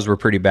were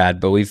pretty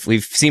bad, but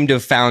we've seemed to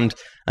have found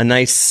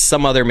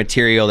some other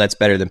material that's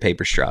better than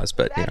paper straws.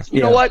 But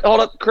you know what? Hold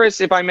up,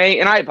 Chris, if I may,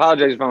 and I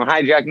apologize if I'm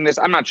hijacking this.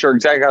 I'm not sure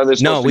exactly how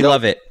this. No, we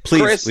love it.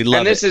 Please, Chris, we love it.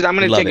 And this is I'm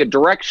going to take a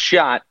direct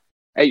shot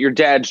at your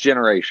dad's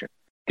generation,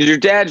 because your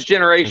dad's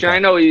generation. Okay. I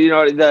know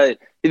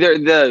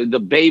the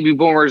baby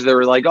boomers, they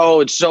were like,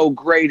 oh, it's so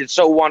great, it's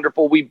so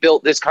wonderful, we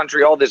built this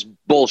country, all this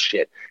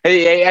bullshit.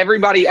 Hey,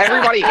 everybody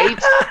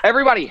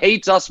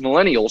hates us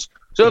millennials.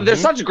 So if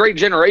there's such a great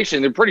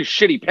generation, they're pretty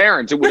shitty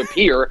parents, it would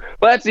appear.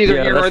 But that's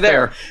neither here nor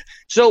there. Fair.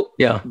 So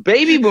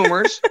baby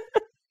boomers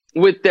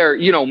with their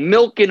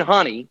milk and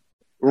honey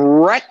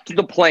wrecked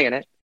the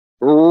planet,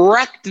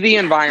 wrecked the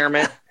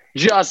environment,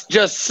 just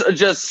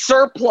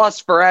surplus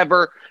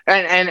forever,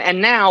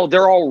 and now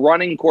they're all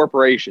running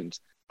corporations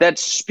that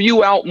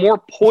spew out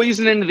more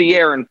poison into the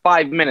air in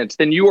 5 minutes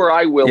than you or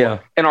I will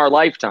in our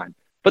lifetime.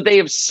 But they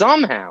have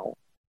somehow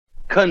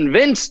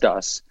convinced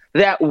us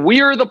that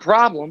we're the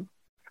problem,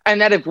 and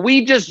that if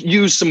we just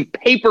use some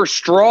paper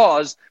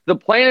straws, the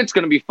planet's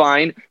going to be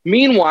fine.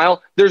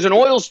 Meanwhile, there's an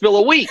oil spill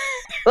a week.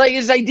 Like,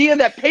 this idea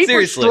that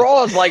paper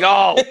straws, like,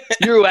 oh,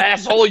 you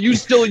asshole, you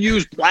still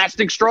use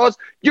plastic straws?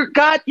 Yeah,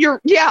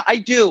 I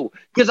do.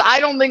 Because I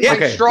don't think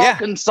my straw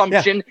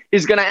consumption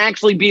is going to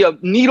actually be a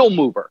needle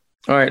mover.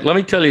 All right, let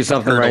me tell you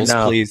something right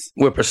now, please.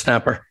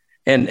 Whippersnapper.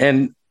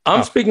 And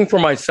I'm speaking for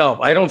myself.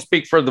 I don't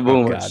speak for the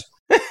boomers.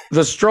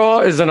 The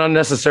straw is an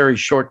unnecessary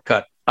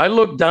shortcut. I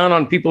look down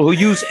on people who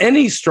use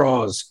any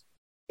straws.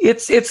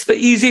 It's the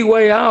easy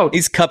way out.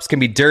 These cups can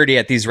be dirty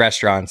at these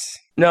restaurants.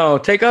 No,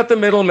 take out the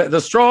middleman.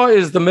 The straw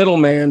is the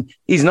middleman.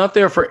 He's not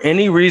there for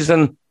any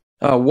reason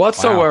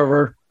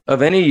whatsoever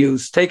of any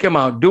use. Take him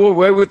out. Do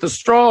away with the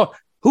straw.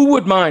 Who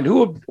would mind?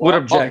 Who would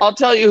object? I'll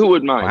tell you who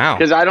would mind,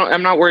 because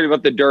I'm not worried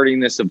about the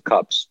dirtiness of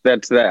cups.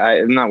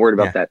 I'm not worried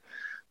about that.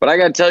 But I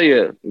got to tell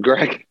you,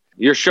 Greg,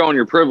 you're showing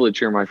your privilege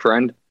here, my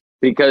friend,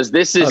 because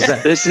this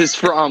is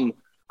from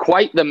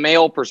quite the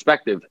male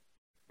perspective.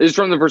 This is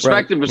from the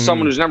perspective of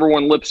someone who's never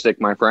worn lipstick,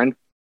 my friend.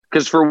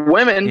 Because for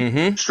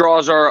women,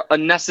 straws are a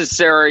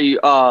necessary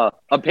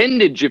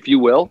appendage, if you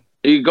will.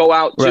 You go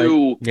out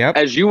to,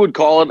 as you would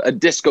call it, a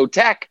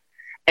discotheque,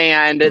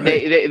 and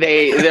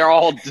they're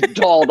all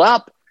dolled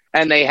up,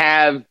 and they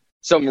have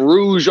some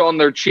rouge on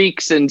their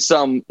cheeks and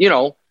some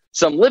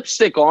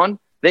lipstick on.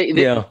 They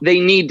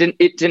need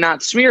it to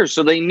not smear,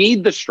 so they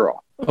need the straw.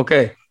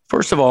 Okay,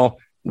 first of all,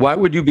 why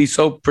would you be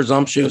so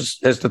presumptuous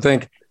as to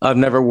think I've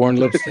never worn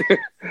lipstick?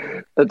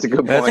 That's a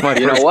good point. That's my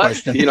first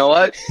question. You know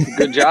what?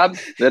 Good job.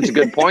 That's a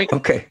good point.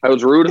 Okay, that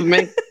was rude of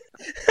me.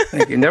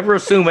 Thank you. Never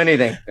assume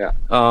anything. Yeah.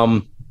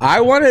 I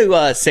want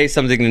to say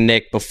something to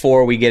Nick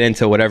before we get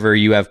into whatever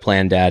you have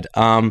planned, Dad.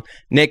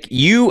 Nick,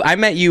 I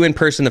met you in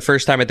person the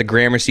first time at the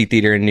Gramercy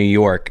Theater in New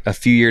York a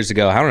few years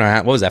ago. I don't know.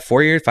 What was that,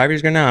 5 years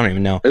ago now? I don't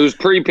even know. It was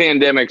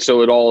pre-pandemic,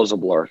 so it all is a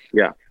blur.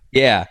 Yeah.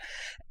 Yeah.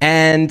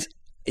 And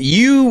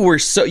you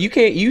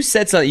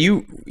said something.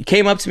 You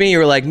came up to me. You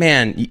were like,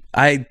 "Man,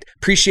 I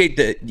appreciate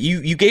that."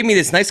 You gave me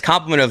this nice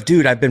compliment of,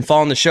 "Dude, I've been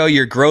following the show,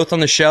 your growth on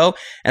the show."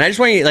 And I just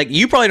want you,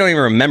 you probably don't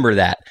even remember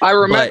that. I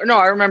remember. No,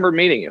 I remember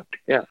meeting you.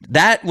 Yeah,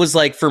 that was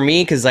for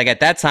me, because at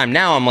that time,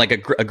 now I'm like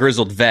a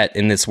grizzled vet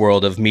in this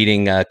world of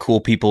meeting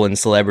cool people and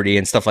celebrity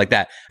and stuff like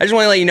that. I just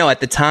want to let you know, at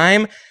the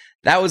time,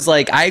 that was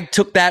I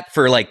took that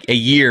for a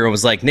year and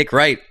was like, Nick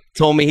Wright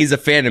told me he's a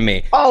fan of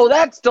me. Oh,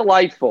 that's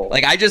delightful.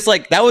 I just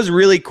that was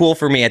really cool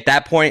for me at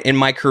that point in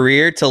my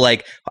career to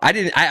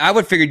I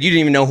would figured you didn't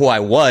even know who I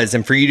was,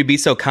 and for you to be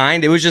so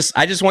kind, it was just,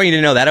 I just want you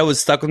to know that it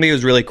was stuck with me. It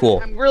was really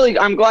cool.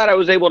 I'm glad I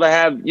was able to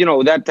have,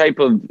 that type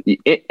of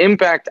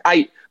impact.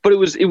 But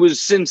it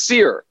was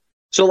sincere.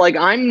 So I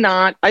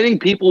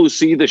think people who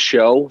see my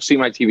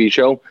TV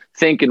show,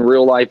 think in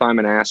real life I'm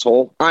an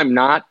asshole. I'm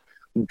not,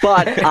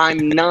 but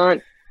I'm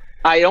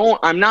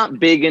not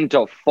big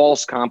into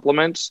false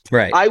compliments.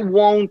 Right. I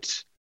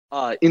won't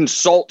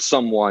insult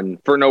someone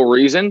for no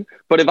reason.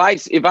 But if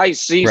I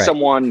see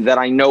someone that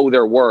I know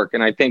their work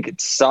and I think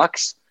it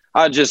sucks,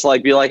 I'll just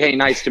be like, hey,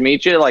 nice to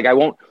meet you. I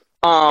won't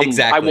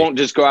I won't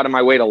just go out of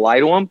my way to lie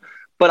to them.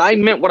 But I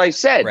meant what I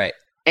said. Right.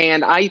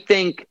 And I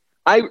think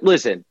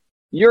listen,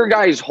 your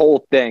guys'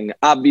 whole thing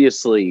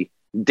obviously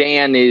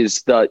Dan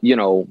is the,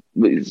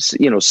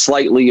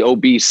 slightly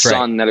obese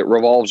son that it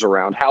revolves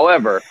around.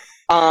 However,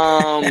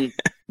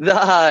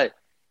 the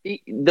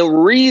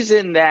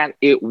reason that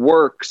it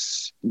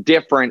works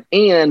different,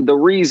 and the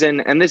reason,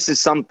 and this is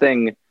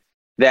something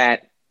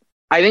that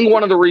I think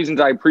one of the reasons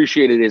I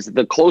appreciate it, is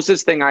the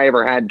closest thing I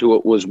ever had to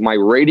it was my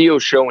radio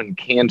show in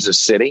Kansas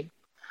City,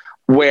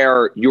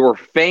 where your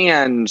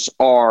fans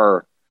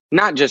are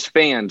not just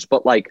fans,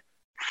 but like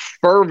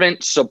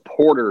fervent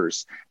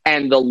supporters.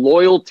 And the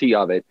loyalty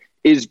of it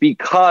is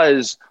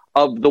because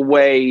of the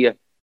way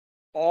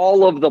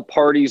all of the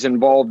parties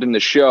involved in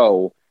the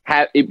show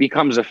it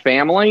becomes a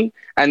family.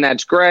 And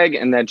that's Greg,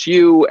 and that's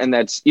you, and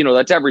that's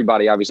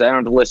everybody. Obviously, I don't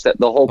have to list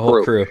the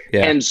whole crew.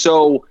 Yeah. And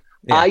so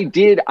I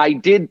did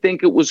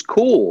think it was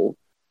cool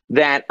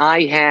that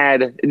I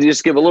had,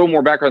 just give a little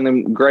more background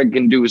than Greg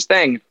can do his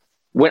thing.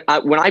 When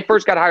I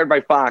first got hired by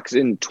Fox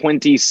in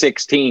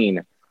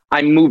 2016,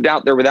 I moved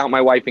out there without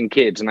my wife and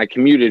kids, and I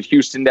commuted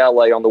Houston to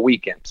LA on the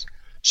weekends.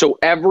 So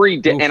every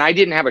day, and I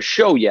didn't have a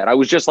show yet. I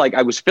was just like,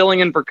 I was filling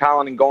in for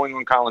Colin and going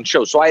on Colin's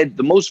show. So I had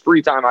the most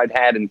free time I'd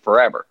had in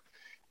forever.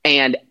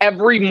 And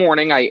every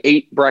morning I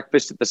ate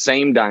breakfast at the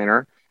same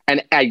diner,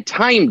 and I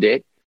timed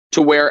it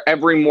to where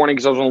every morning,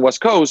 because I was on the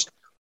West Coast,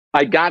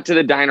 I got to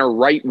the diner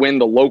right when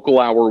the local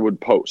hour would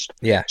post.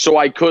 Yeah. So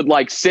I could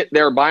like sit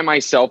there by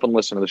myself and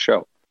listen to the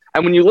show.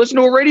 And when you listen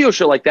to a radio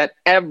show like that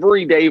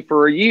every day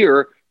for a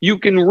year, you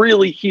can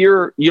really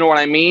hear, you know what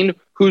I mean?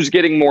 Who's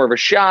getting more of a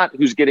shot,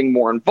 who's getting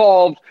more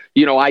involved.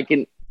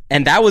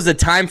 And that was a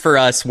time for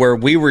us where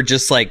we were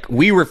just like,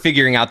 we were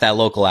figuring out that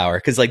local hour.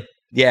 Cause like,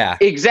 yeah.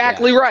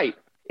 Exactly right.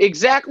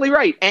 Exactly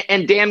right.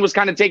 And Dan was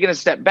kind of taking a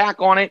step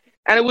back on it,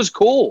 and it was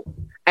cool.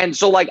 And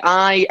so like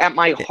at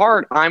my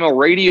heart, I'm a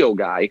radio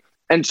guy.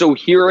 And so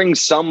hearing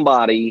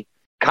somebody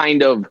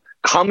kind of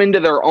come into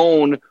their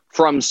own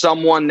from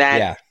someone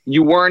that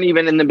you weren't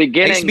even in the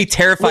beginning. I used to be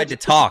terrified to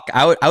talk.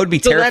 I would be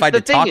terrified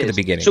to talk at the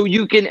beginning. So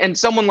you can, and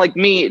someone like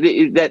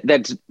me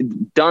that's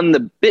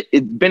done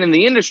been in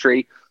the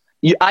industry,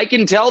 I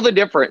can tell the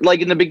difference.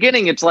 Like in the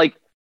beginning, it's like,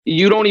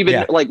 you don't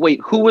even like,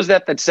 wait, who was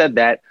that said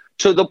that?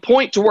 To the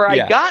point to where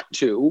I got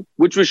to,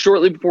 which was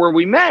shortly before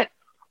we met,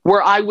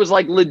 where I was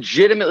like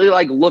legitimately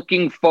like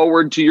looking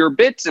forward to your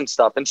bits and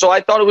stuff. And so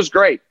I thought it was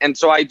great. And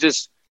so I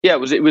just, it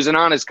was an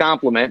honest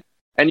compliment.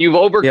 And you've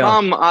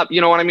overcome, you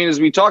know what I mean,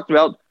 as we talked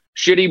about,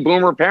 shitty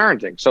boomer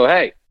parenting. So,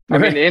 hey, I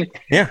mean,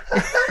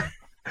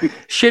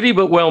 shitty,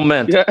 but well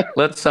meant. Yeah.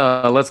 Let's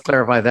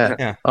clarify that.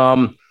 Yeah.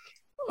 All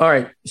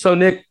right. So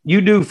Nick,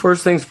 you do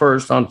First Things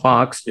First on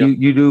Fox. Yep.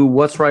 You do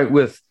What's Right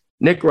with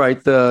Nick Wright.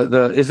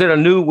 Is it a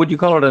new, would you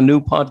call it a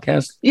new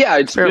podcast? Yeah,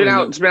 it's been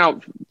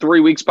out 3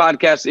 weeks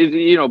podcast,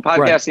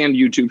 podcast and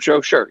YouTube show.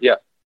 Sure. Yeah.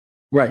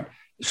 Right.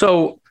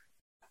 So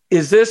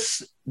does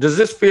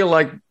this feel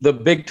like the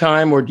big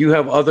time, or do you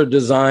have other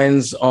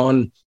designs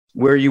on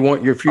where you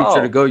want your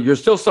future to go? You're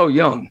still so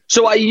young.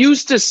 So I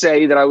used to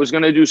say that I was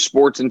going to do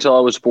sports until I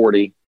was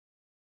 40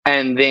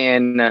 and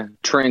then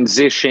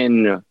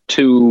transition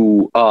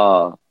to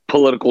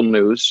political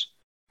news,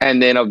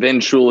 and then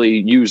eventually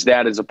use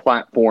that as a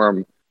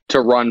platform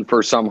to run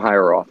for some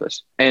higher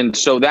office. And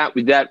so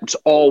that's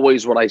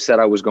always what I said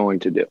I was going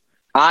to do.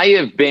 I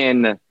have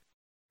been,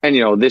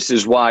 and this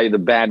is why the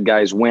bad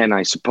guys win,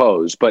 I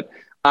suppose, but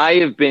I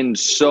have been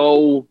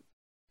so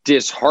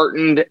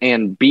disheartened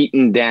and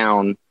beaten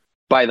down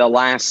by the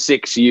last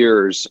 6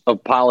 years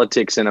of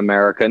politics in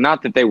America.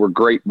 Not that they were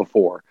great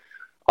before.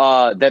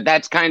 I've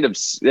kind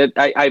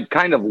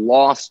of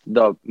lost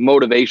the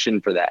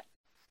motivation for that.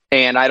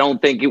 And I don't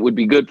think it would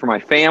be good for my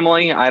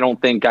family. I don't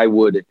think I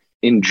would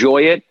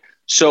enjoy it.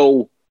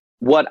 So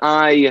what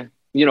I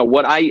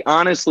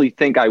honestly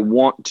think I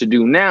want to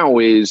do now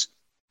is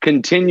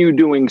continue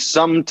doing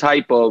some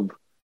type of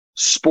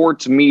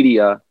sports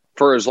media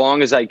for as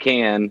long as I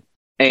can.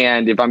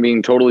 And if I'm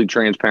being totally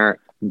transparent,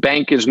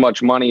 bank as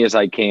much money as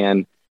I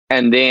can,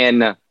 and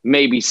then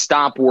maybe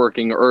stop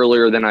working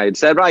earlier than I had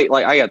said. Right.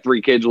 Like I got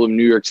 3 kids who live in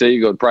New York City,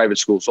 go to private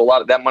school. So a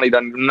lot of that money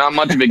not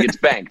much of it gets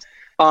banked.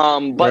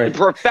 But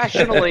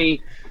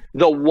professionally,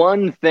 the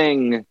one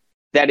thing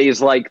that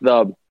is like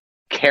the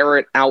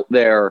carrot out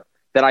there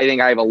that I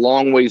think I have a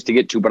long ways to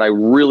get to, but I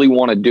really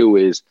want to do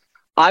is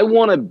I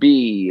want to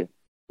be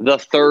the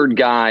third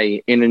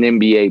guy in an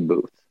NBA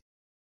booth.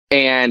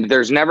 And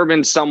there's never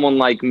been someone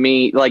like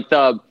me, like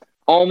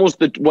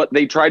what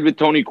they tried with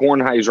Tony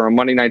Kornheiser on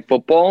Monday Night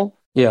Football.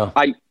 Yeah.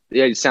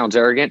 It sounds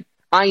arrogant.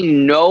 I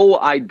know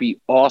I'd be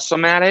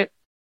awesome at it,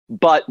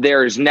 but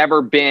there's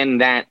never been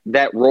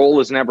that role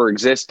has never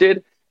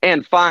existed.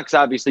 And Fox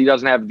obviously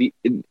doesn't have the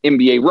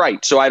NBA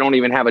rights, so I don't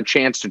even have a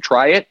chance to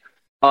try it.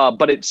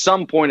 But at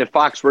some point, if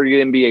Fox were to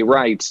get NBA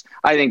rights,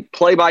 I think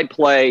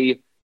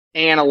play-by-play,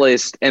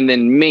 analyst, and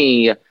then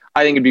me,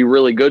 I think it'd be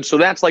really good. So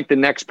that's like the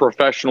next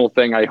professional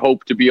thing I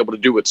hope to be able to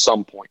do at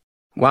some point.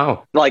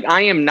 Wow. Like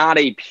I am not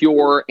a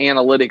pure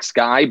analytics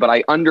guy, but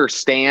I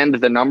understand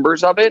the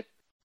numbers of it.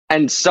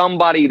 And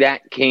somebody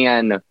that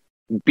can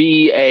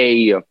be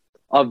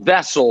a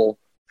vessel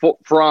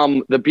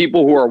from the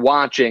people who are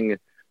watching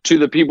to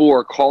the people who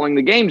are calling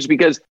the games,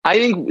 because I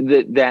think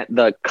that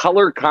the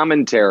color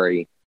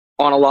commentary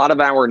on a lot of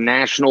our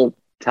national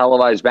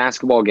televised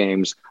basketball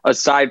games,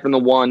 aside from the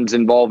ones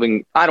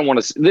involving,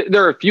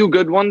 there are a few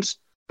good ones,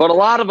 but a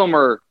lot of them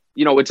are,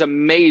 it's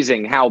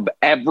amazing how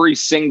every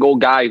single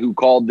guy who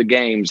called the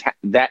games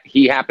that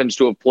he happens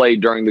to have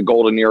played during the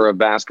golden era of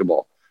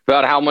basketball,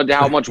 about how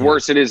much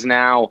worse it is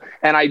now.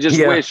 And I just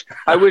wish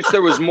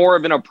there was more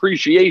of an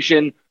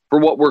appreciation for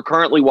what we're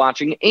currently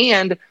watching.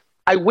 And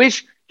I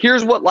wish,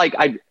 here's what,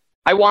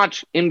 I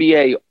watch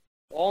NBA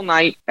all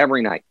night,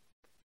 every night.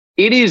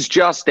 It is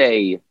just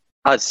a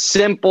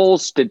simple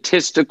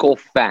statistical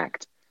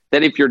fact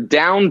that if you're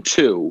down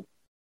 2,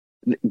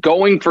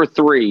 going for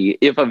 3,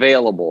 if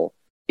available,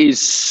 is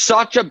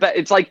such a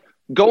it's like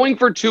going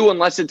for 2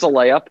 unless it's a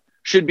layup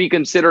should be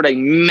considered a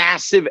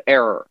massive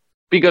error,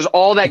 because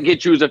all that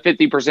gets you is a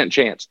 50%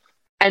 chance.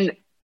 And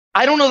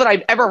I don't know that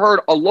I've ever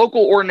heard a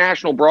local or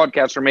national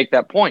broadcaster make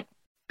that point,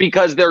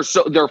 because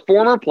they're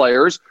former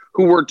players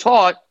who were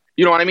taught,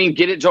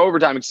 get it to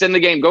overtime, extend the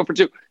game, go for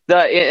 2.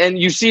 And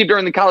you see it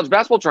during the college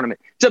basketball tournament.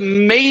 It's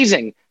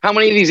amazing how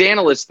many of these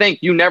analysts think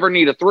you never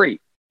need a 3.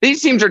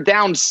 These teams are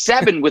down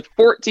 7 with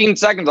 14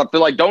 seconds up.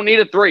 They're like, don't need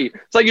a 3.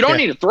 It's like, you don't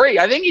need a 3.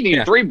 I think you need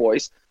a 3,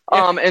 boys.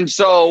 And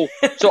so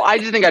I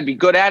just think I'd be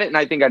good at it, and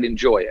I think I'd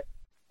enjoy it.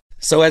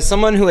 So as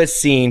someone who has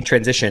seen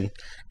transition,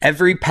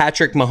 every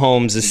Patrick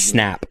Mahomes'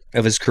 snap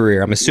of his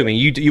career, I'm assuming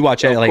you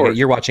watch it, like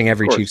you're watching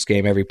every Chiefs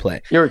game, every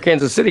play. You're a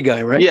Kansas City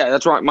guy, right? Yeah,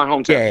 that's right. My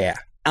hometown.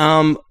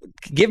 Yeah.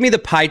 Give me the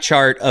pie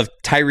chart of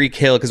Tyreek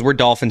Hill, because we're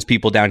Dolphins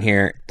people down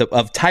here,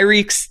 of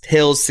Tyreek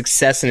Hill's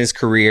success in his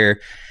career.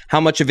 How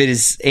much of it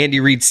is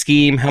Andy Reid's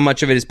scheme? How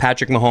much of it is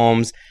Patrick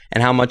Mahomes?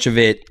 And how much of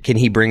it can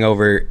he bring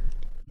over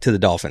to the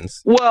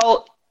Dolphins?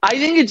 Well, I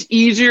think it's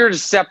easier to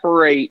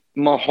separate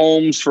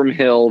Mahomes from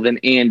Hill than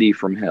Andy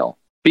from Hill,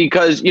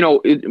 because,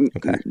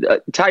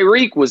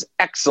 Tyreek was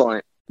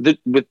excellent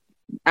with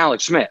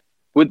Alex Smith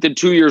with the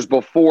 2 years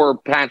before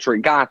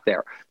Patrick got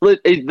there.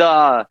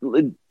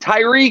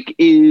 Tyreek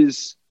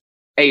is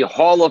a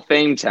Hall of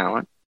Fame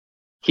talent.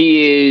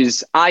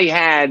 I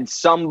had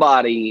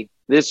somebody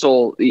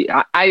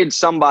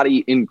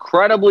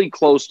incredibly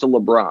close to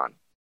LeBron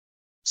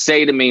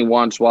say to me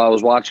once while I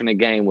was watching a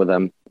game with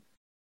him,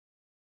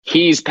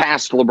 he's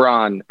passed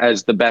LeBron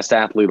as the best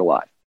athlete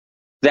alive.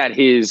 That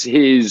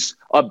his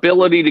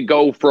ability to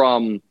go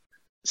from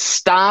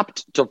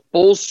stopped to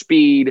full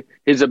speed,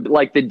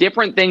 the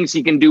different things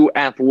he can do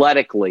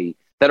athletically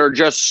that are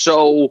just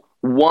so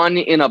 1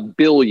 in a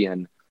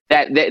billion.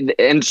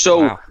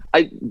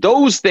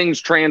 Those things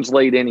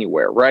translate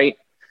anywhere, right?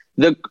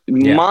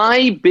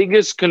 My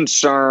biggest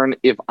concern,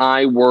 if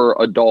I were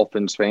a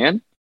Dolphins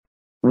fan,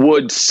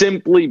 would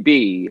simply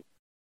be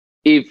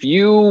if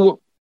you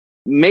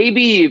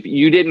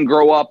didn't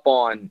grow up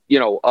on,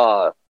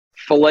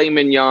 filet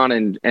mignon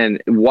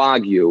and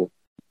Wagyu,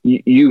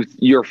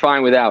 you're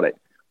fine without it.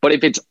 But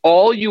if it's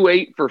all you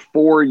ate for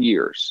 4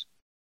 years,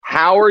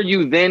 how are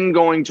you then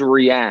going to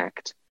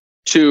react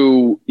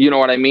to,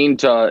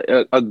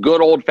 to a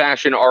good old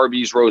fashioned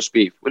Arby's roast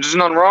beef, which is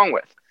nothing wrong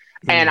with?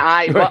 And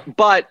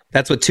but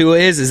that's what Tua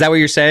is. Is that what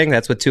you're saying?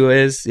 That's what Tua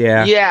is?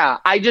 Yeah. Yeah.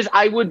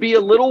 I would be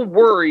a little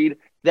worried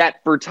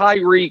that for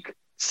Tyreek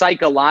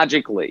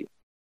psychologically,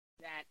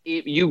 that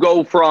if you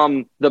go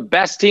from the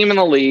best team in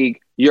the league,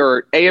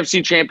 your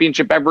AFC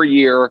championship every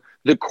year,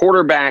 the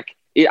quarterback,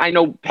 I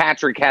know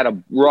Patrick had a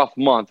rough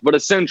month, but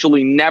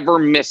essentially never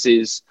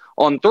misses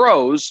on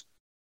throws,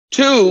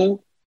 to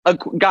a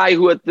guy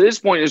who at this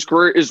point in his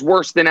career is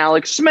worse than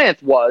Alex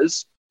Smith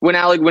was when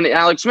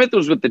Alex Smith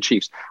was with the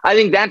Chiefs.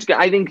 That's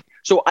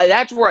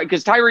where,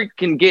 because Tyreek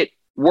can get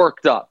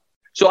worked up.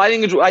 So I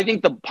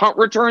think the punt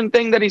return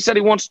thing that he said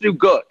he wants to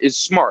do is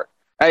smart.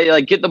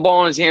 Get the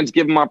ball in his hands,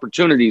 give him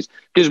opportunities.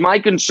 Because my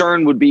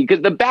concern would be,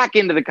 because the back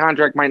end of the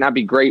contract might not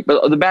be great,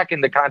 but the back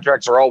end of the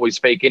contracts are always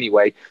fake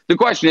anyway. The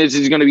question is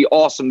he going to be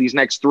awesome these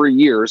next 3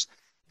 years?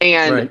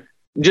 And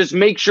just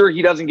make sure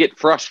he doesn't get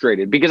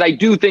frustrated, because I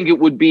do think it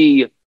would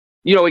be,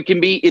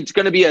 it's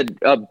going to be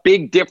a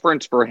big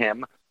difference for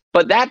him.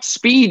 But that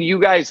speed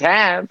you guys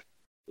have,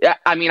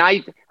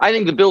 I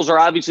think the Bills are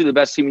obviously the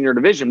best team in your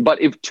division. But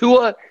if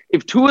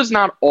Tua's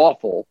not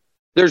awful,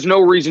 there's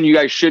no reason you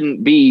guys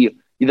shouldn't be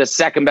the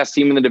second best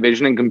team in the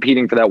division and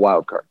competing for that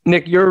wild card.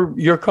 Nick,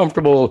 you're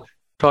comfortable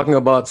talking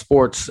about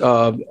sports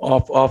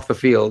off the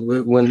field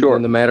when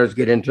the matters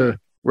get into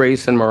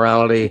race and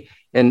morality.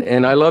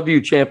 And I love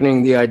you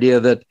championing the idea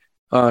that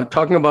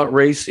talking about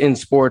race in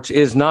sports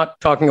is not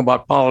talking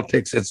about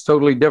politics. It's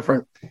totally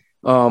different.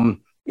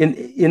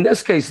 In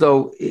this case,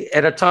 though,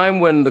 at a time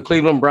when the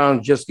Cleveland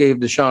Browns just gave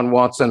Deshaun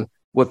Watson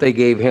what they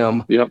gave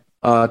him,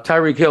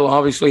 Tyreek Hill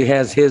obviously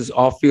has his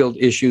off-field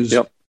issues,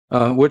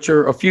 which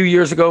are a few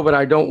years ago, but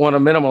I don't want to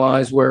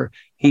minimize, where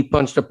he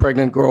punched a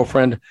pregnant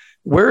girlfriend.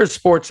 Where is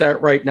sports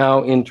at right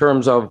now in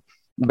terms of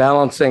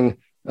balancing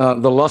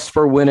the lust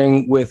for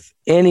winning with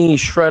any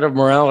shred of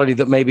morality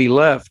that may be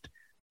left?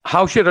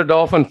 How should a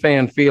Dolphin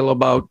fan feel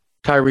about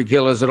Tyreek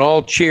Hill? Is it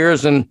all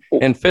cheers and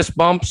fist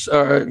bumps,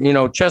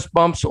 chest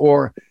bumps,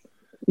 or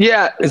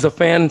is a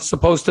fan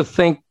supposed to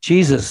think,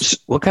 Jesus,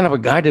 what kind of a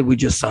guy did we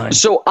just sign?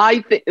 So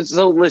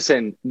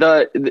listen,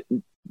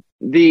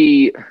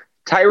 the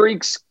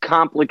Tyreek's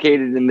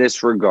complicated in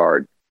this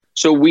regard.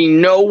 So we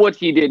know what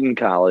he did in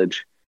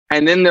college,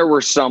 and then there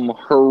were some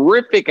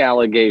horrific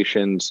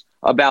allegations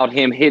about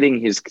him hitting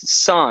his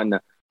son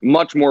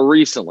much more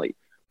recently.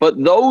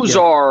 But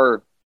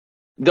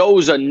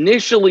those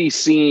initially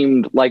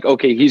seemed like,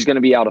 okay, he's going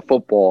to be out of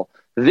football.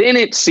 Then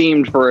it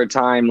seemed for a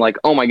time like,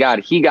 oh my God,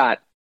 he got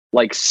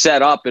like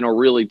set up in a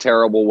really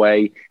terrible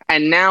way.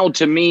 And now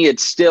to me,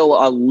 it's still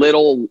a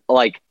little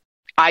like,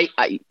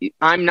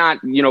 I'm not,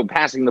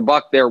 passing the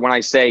buck there when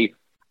I say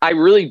I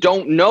really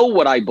don't know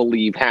what I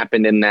believe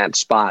happened in that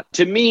spot.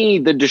 To me,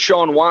 the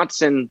Deshaun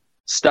Watson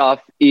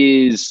stuff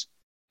is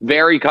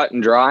very cut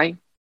and dry.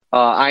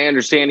 I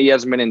understand he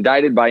hasn't been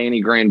indicted by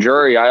any grand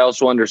jury. I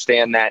also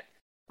understand that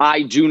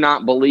I do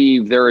not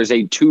believe there is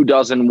a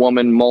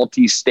 24-woman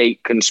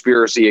multi-state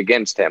conspiracy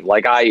against him.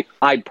 Like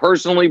I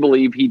personally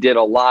believe he did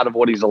a lot of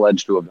what he's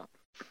alleged to have done.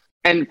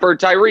 And for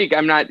Tyreek,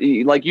 I'm not,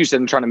 like you said,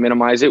 I'm trying to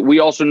minimize it. We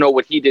also know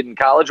what he did in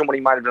college and what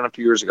he might have done a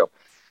few years ago.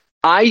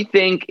 I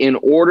think in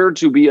order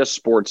to be a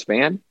sports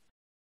fan,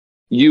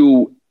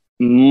 you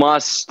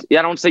must,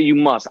 I don't say you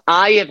must,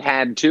 I have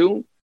had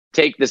to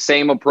take the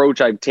same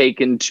approach I've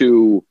taken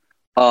to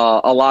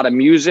a lot of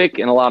music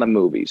and a lot of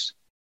movies,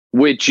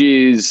 which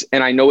is,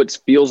 and I know it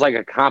feels like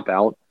a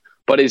cop-out,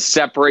 but is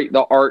separate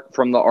the art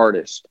from the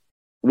artist,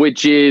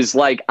 which is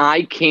like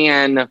I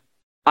can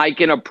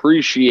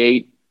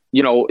appreciate,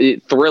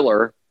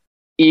 Thriller,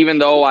 even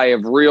though I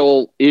have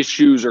real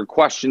issues or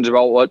questions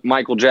about what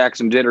Michael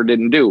Jackson did or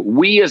didn't do.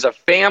 We as a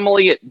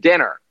family at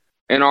dinner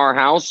in our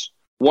house,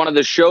 one of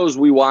the shows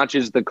we watch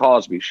is The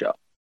Cosby Show.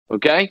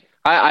 Okay?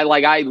 I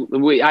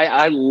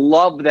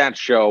love that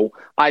show.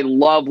 I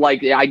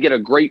get a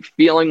great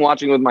feeling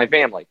watching with my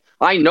family.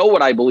 I know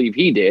what I believe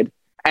he did,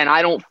 and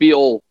I don't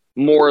feel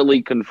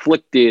morally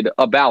conflicted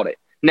about it.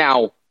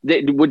 Now,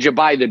 would you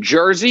buy the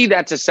jersey?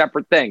 That's a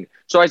separate thing.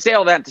 So I say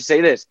all that to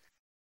say this.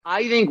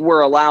 I think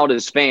we're allowed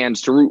as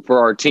fans to root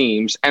for our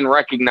teams and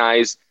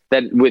recognize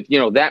that with,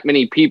 that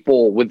many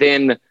people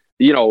within,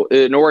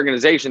 an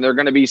organization, there are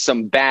going to be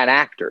some bad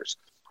actors.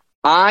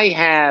 I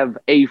have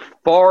a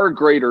far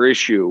greater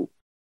issue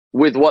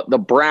with what the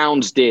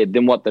Browns did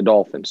than what the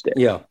Dolphins did.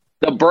 Yeah.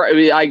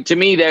 To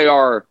me, they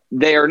are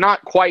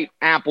not quite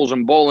apples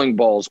and bowling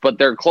balls, but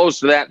they're close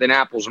to that than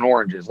apples and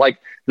oranges. Like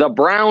the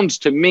Browns,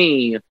 to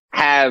me,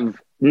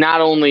 have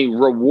not only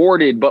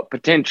rewarded but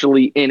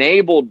potentially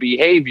enabled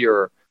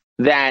behavior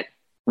that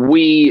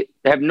we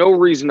have no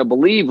reason to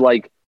believe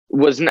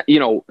was not, I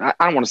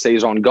don't want to say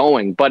is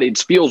ongoing, but it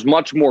feels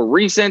much more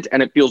recent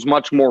and it feels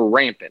much more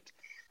rampant.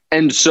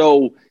 And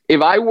so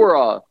if I were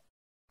a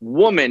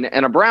woman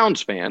and a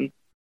Browns fan,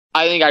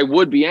 I think I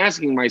would be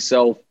asking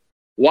myself,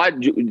 why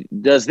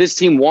does this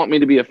team want me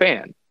to be a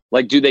fan?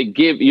 Like, do they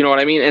give, you know what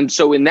I mean? And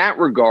so in that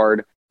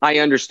regard, I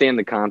understand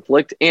the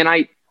conflict. And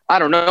I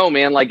don't know,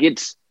 man, like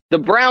it's the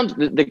Browns,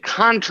 the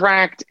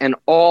contract and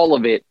all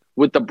of it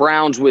with the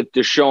Browns with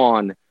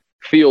Deshaun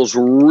feels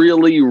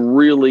really,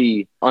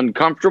 really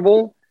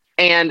uncomfortable.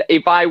 And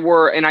if I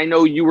were, and I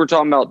know you were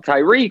talking about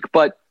Tyreek,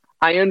 but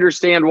I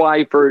understand why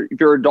if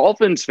you're a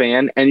Dolphins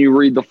fan and you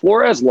read the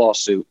Flores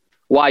lawsuit,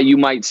 why you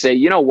might say,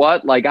 you know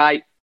what, like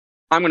I'm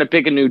going to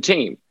pick a new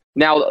team.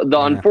 Now, the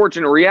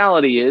unfortunate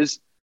reality is,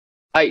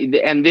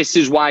 and this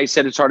is why I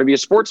said it's hard to be a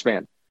sports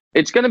fan.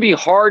 It's going to be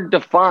hard to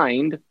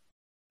find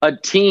a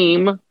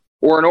team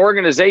or an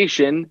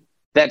organization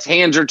that's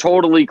hands are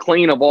totally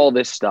clean of all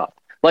this stuff.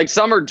 Like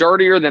some are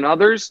dirtier than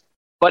others,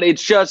 but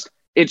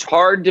it's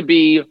hard to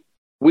be,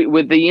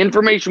 with the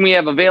information we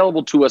have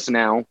available to us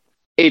now,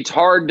 it's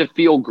hard to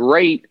feel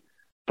great.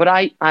 But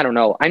I don't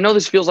know. I know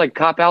this feels like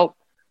cop-out,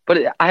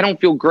 but I don't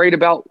feel great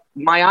about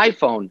my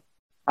iPhone.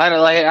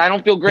 I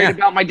don't feel great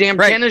about my damn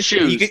tennis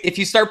shoes. If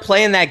you start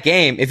playing that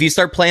game, you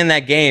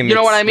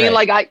know what I mean?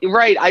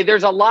 Right.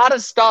 There's a lot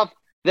of stuff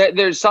that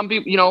there's some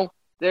people,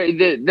 there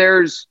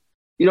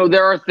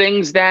are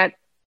things that,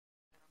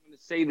 I'm going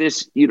to say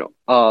this,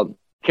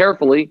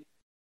 carefully.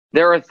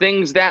 There are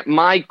things that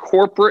my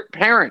corporate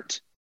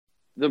parent,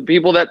 the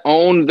people that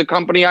own the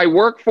company I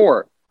work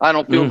for, I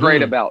don't feel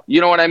great about.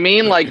 You know what I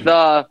mean?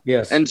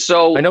 Yes. And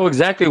so I know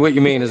exactly what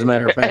you mean, as a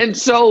matter of fact. And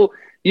so,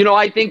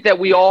 I think that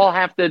we all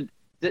have to,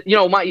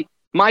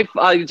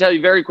 I'll tell you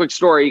a very quick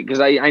story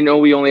because I know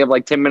we only have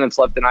like 10 minutes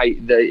left and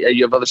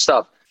you have other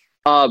stuff.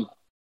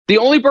 The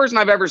only person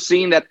I've ever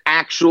seen that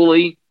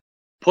actually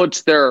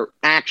puts their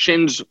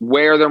actions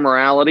where their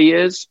morality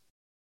is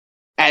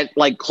at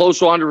like close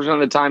to 100% of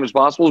the time as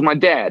possible is my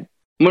dad.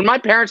 When my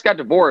parents got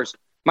divorced,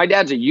 my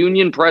dad's a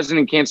union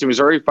president in Kansas City,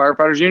 Missouri,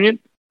 firefighters union.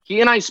 He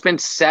and I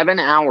spent 7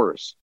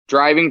 hours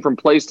driving from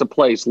place to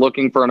place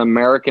looking for an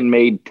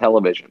American-made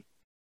television.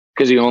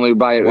 Because he only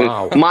buy it.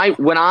 Wow. My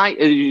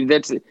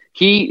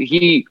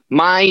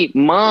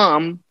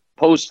mom,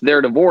 post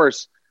their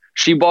divorce,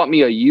 she bought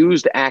me a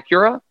used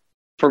Acura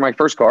for my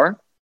first car.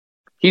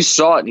 He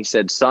saw it and he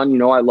said,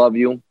 "Son, I love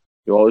you.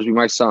 You'll always be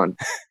my son.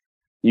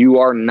 You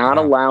are not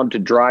allowed to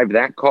drive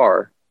that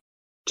car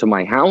to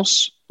my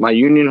house, my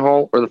Union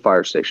Hall, or the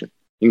fire station.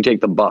 You can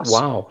take the bus.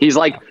 Wow. It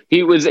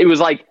was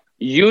like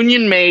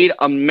Union made,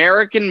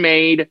 American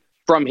made,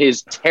 from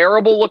his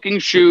terrible looking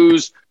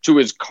shoes to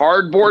his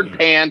cardboard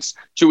pants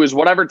to his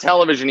whatever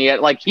television he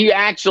had. Like he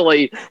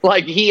actually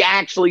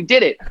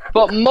did it.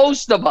 But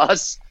most of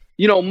us,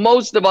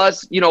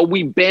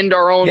 we bend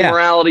our own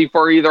morality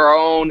for either our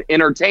own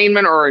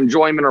entertainment or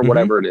enjoyment or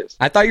whatever it is.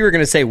 I thought you were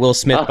going to say Will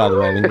Smith, by the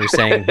way, when you were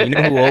saying, you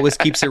know who always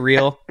keeps it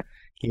real?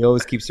 He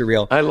always keeps it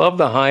real. I love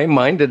the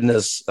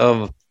high-mindedness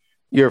of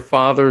your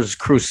father's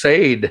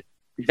crusade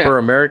for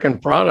American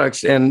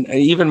products. And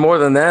even more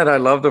than that, I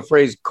love the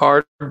phrase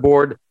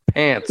cardboard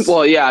pants.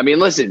 Well, yeah. I mean,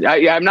 listen,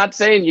 I'm not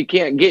saying you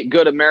can't get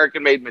good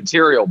American-made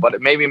material, but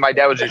maybe my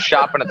dad was just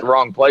shopping at the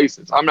wrong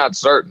places. I'm not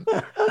certain.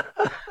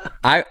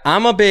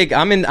 I'm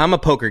a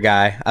poker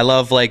guy. I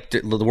love like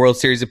the World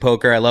Series of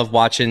Poker. I love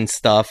watching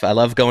stuff. I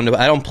love going to,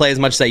 I don't play as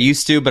much as I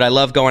used to, but I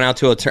love going out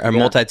to a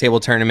multi-table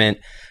tournament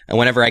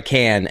whenever I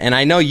can. And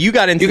I know you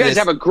got into You guys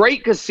have a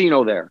great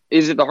casino there.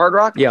 Is it the Hard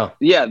Rock? Yeah.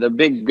 Yeah, the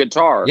big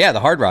guitar. Yeah, the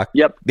Hard Rock.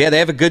 Yep. Yeah, they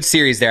have a good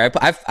series there.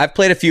 I've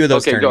played a few of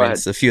those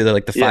tournaments, a few of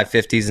the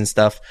 550s and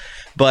stuff.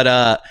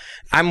 But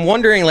I'm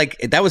wondering, like,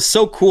 that was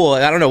so cool.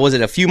 I don't know, was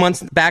it a few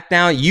months back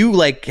now? You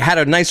like had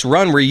a nice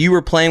run where you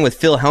were playing with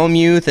Phil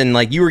Hellmuth and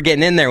like you were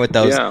getting in there with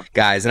those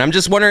guys. And I'm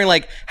just wondering,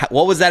 like,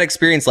 what was that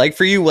experience like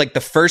for you? Like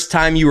the first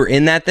time you were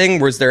in that thing,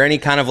 was there any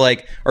kind of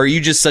like, or are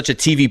you just such a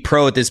TV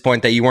pro at this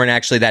point that you weren't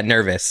actually that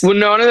nervous? Well,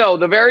 no.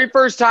 The very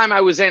first time I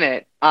was in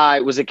it,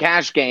 it was a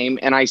cash game,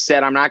 and I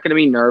said, I'm not going to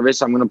be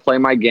nervous. I'm going to play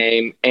my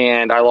game,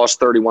 and I lost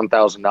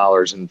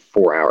 $31,000 in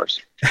 4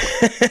 hours.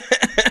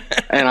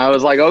 And I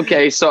was like,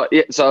 okay, so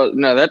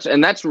no,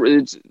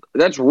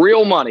 that's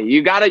real money.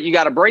 You got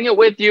to bring it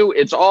with you.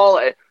 It's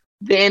all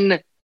then,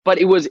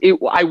 but it was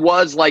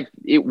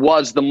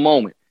the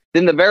moment.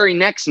 Then the very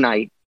next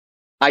night,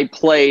 I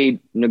played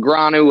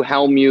Negreanu,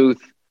 Hellmuth,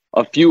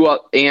 a few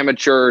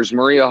amateurs,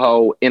 Maria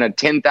Ho, in a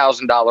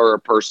 $10,000 a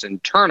person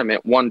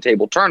tournament, one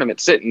table tournament,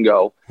 sit and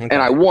go, and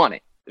I won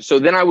it. So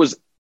then I was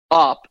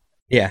up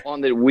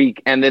on the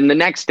week, and then the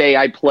next day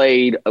I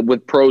played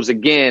with pros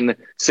again,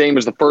 same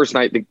as the first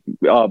night,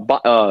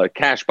 the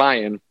cash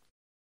buy-in,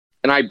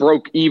 and I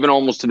broke even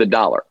almost to the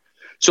dollar.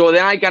 So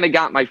then I kind of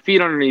got my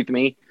feet underneath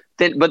me.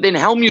 But then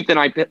Hellmuth and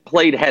I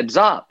played heads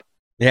up,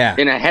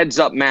 in a heads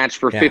up match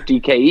for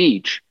 $50K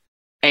each.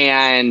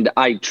 And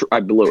I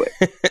blew it.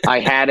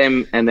 I had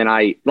him, and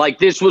then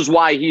this was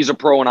why he's a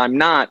pro and I'm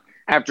not.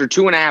 After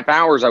 2.5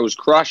 hours, I was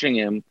crushing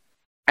him,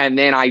 and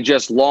then I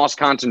just lost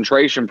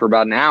concentration for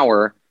about an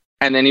hour,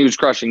 and then he was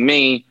crushing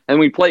me, and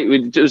we played.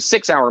 It was a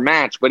 6-hour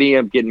match, but he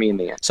ended up getting me in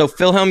the end. So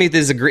Phil Hellmuth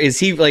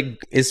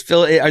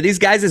are these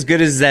guys as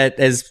good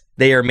as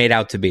they are made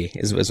out to be,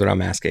 is what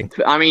I'm asking.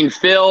 I mean,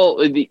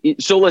 Phil,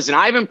 so listen,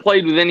 I haven't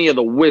played with any of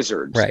the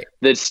wizards. Right.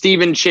 The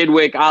Steven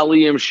Chidwick,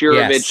 Ali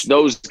Imshirovich,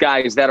 those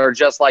guys that are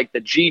just like the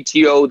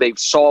GTO, they've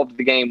solved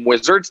the game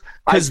wizards.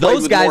 Because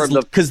those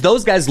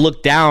guys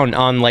look down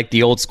on like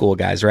the old school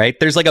guys, right?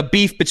 There's like a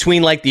beef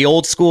between like the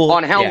old school.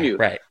 On Hellmuth.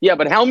 Yeah, right. Yeah,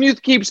 but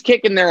Hellmuth keeps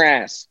kicking their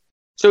ass.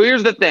 So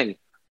here's the thing.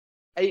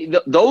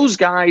 Those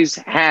guys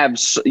have,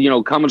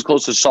 come as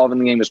close to solving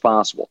the game as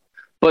possible.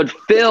 But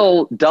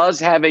Phil does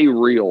have a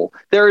reel.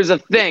 There is a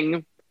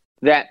thing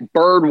that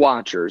bird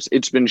watchers,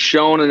 it's been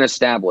shown and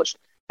established,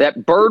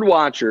 that bird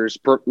watchers,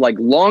 like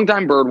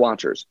longtime bird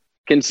watchers,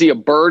 can see a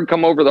bird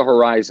come over the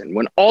horizon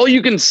when all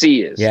you can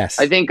see is,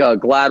 I think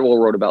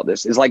Gladwell wrote about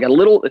this, is like a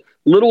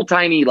little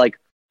tiny, like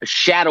a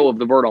shadow of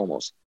the bird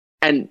almost.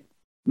 And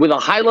with a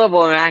high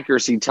level of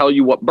accuracy, tell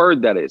you what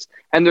bird that is.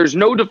 And there's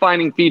no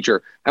defining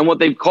feature. And what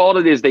they've called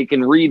it is they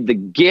can read the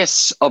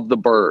giss of the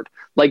bird.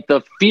 Like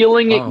the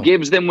feeling it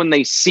gives them when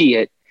they see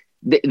it.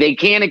 They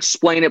can't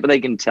explain it, but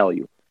they can tell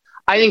you.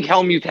 I think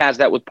Hellmuth has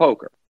that with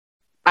poker.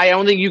 I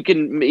don't think you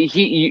can.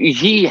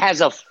 He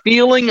has a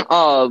feeling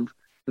of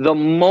the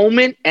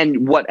moment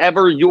and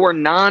whatever your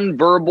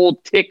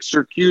nonverbal tics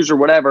or cues or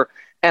whatever.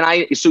 And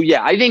I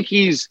think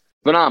he's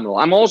phenomenal.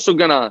 I'm also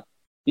gonna,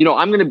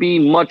 I'm gonna be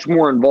much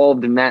more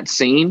involved in that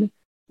scene.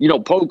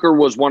 Poker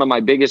was one of my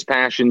biggest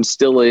passions,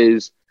 still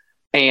is,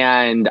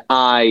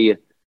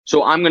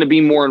 So I'm going to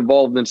be more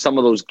involved in some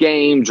of those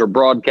games or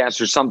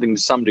broadcasts or something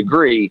to some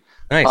degree.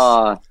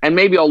 Nice. And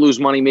maybe I'll lose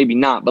money, maybe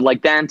not. But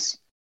like that's,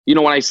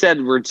 when I said,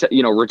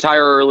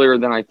 retire earlier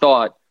than I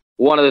thought,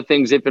 one of the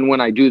things, if and when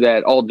I do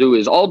that, I'll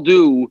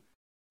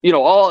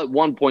at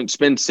one point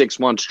spend 6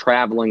 months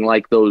traveling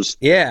like those,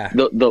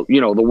 the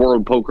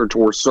World Poker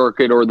Tour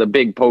circuit or the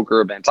big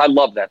poker events. I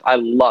love that. I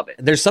love it.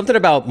 There's something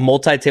about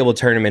multi-table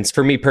tournaments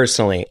for me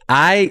personally.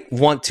 I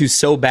want to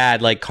so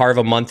bad like carve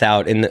a month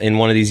out in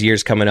one of these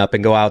years coming up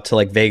and go out to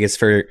like Vegas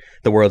for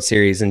the World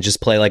Series and just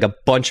play like a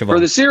bunch of them.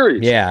 For the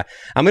series. Yeah.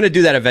 I'm going to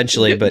do that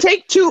eventually, but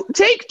take 2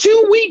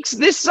 weeks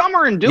this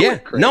summer and do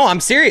it, Chris. No,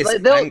 I'm serious.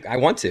 I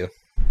want to.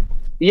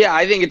 Yeah,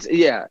 I think it's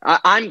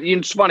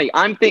it's funny.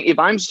 I'm thinking if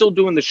I'm still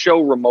doing the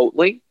show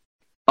remotely,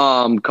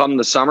 come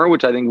the summer,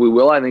 which I think we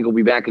will. I think we'll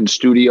be back in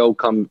studio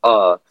come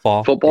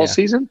football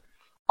season.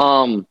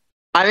 I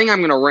think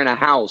I'm going to rent a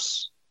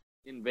house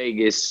in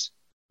Vegas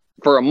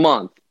for a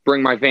month,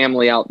 bring my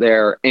family out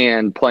there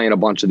and play in a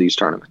bunch of these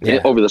tournaments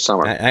over the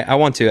summer. I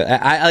want to.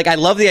 I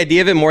love the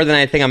idea of it more than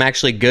I think I'm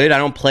actually good. I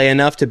don't play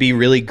enough to be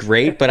really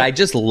great, but I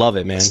just love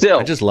it, man.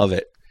 I just love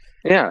it.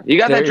 Yeah, you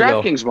got that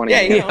DraftKings money.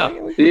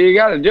 You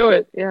got to do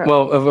it. Yeah.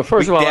 Well,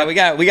 first of all, we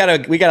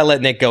gotta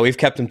let Nick go. We've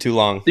kept him too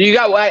long. You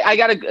got. I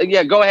gotta.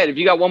 Yeah, go ahead. If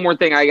you got one more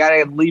thing, I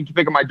gotta leave to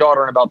pick up my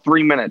daughter in about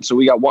 3 minutes. So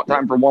we got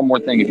time for one more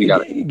thing. If you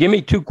got it, give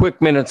me 2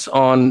 quick minutes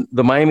on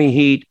the Miami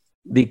Heat,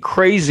 the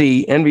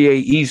crazy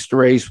NBA East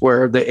race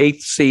where the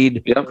 8th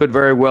seed could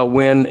very well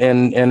win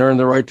and earn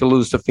the right to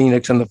lose to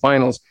Phoenix in the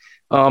finals.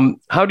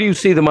 How do you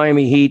see the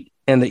Miami Heat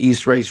and the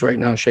East race right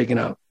now shaking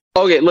out?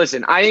 Okay,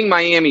 listen, I think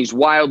Miami's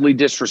wildly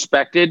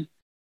disrespected,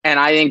 and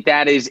I think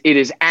it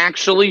is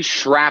actually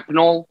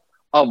shrapnel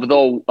of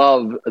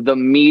the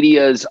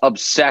media's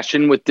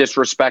obsession with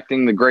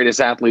disrespecting the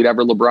greatest athlete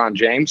ever, LeBron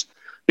James,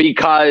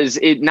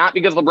 not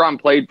because LeBron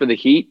played for the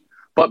Heat,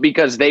 but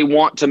because they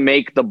want to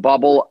make the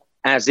bubble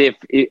as if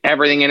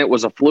everything in it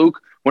was a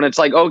fluke, when it's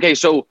like, okay,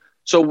 so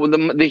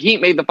the Heat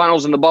made the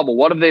finals in the bubble.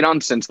 What have they done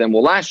since then?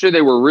 Well, last year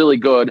they were really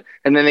good,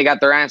 and then they got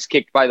their ass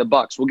kicked by the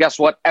Bucks. Well, guess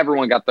what?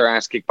 Everyone got their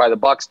ass kicked by the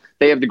Bucks.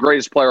 They have the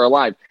greatest player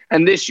alive.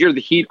 And this year the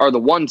Heat are the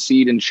 1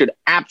 seed and should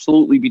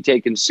absolutely be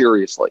taken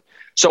seriously.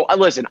 So,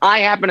 listen, I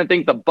happen to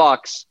think the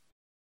Bucks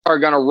are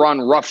going to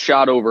run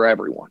roughshod over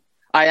everyone.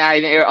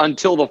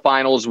 Until the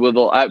finals,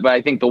 but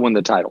I think they'll win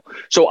the title.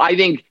 So I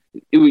think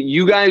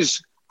you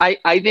guys –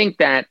 I think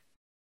that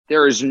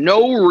there is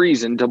no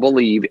reason to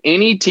believe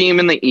any team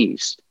in the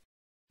East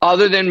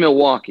other than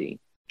Milwaukee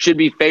should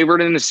be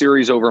favored in the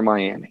series over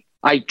Miami.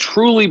 I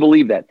truly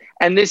believe that.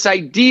 And this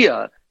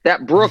idea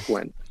that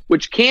Brooklyn,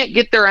 which can't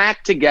get their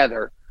act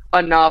together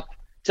enough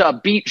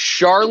to beat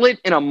Charlotte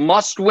in a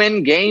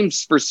must-win game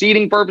for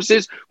seeding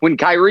purposes when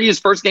Kyrie is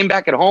first game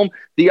back at home.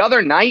 The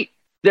other night,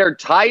 they're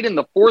tied in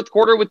the 4th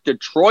quarter with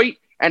Detroit.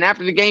 And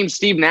after the game,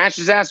 Steve Nash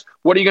is asked,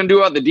 what are you going to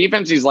do about the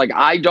defense? He's like,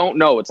 I don't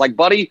know. It's like,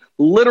 buddy,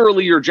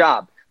 literally your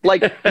job.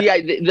 Like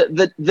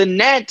the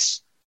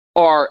Nets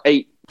are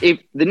if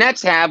the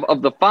Nets have,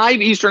 of the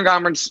 5 Eastern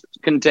Conference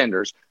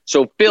contenders,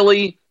 so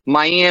Philly,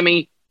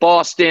 Miami,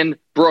 Boston,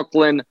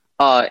 Brooklyn,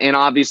 and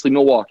obviously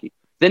Milwaukee,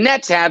 the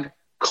Nets have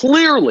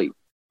clearly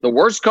the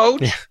worst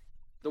coach,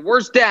 the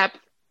worst depth,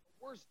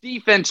 the worst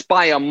defense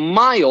by a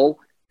mile,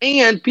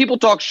 and people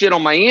talk shit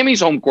on Miami's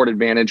home court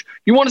advantage.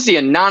 You want to see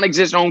a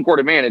non-existent home court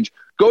advantage,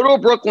 go to a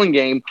Brooklyn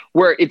game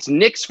where it's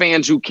Knicks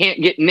fans who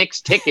can't get Knicks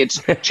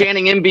tickets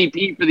chanting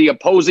MVP for the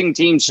opposing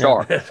team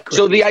star.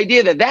 So the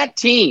idea that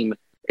team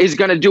is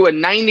going to do a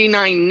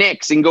 99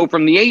 Knicks and go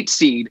from the 8th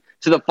seed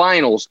to the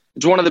finals,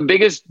 it's one of the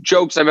biggest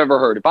jokes I've ever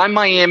heard. If I'm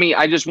Miami,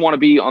 I just want to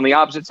be on the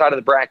opposite side of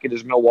the bracket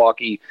as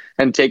Milwaukee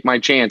and take my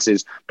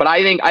chances. But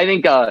I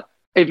think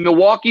if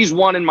Milwaukee's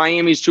 1 and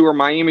Miami's 2, or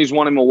Miami's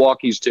 1 and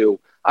Milwaukee's 2,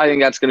 I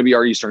think that's going to be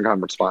our Eastern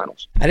Conference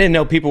Finals. I didn't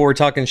know people were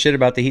talking shit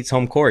about the Heat's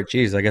home court.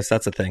 Jeez, I guess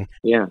that's a thing.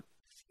 Yeah.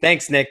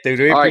 Thanks, Nick, dude.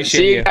 We All appreciate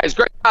right, see you guys.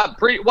 Great job.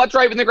 What's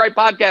Right with Nick Wright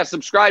podcast.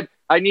 Subscribe.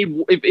 I need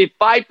if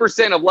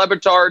 5% of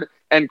Levitard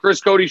and Chris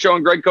Cody Show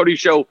and Greg Cody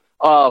Show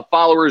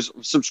followers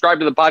subscribe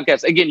to the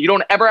podcast. Again, you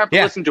don't ever have to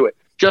listen to it.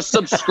 Just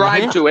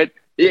subscribe to it.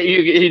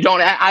 You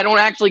don't. I don't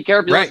actually care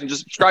if you listen.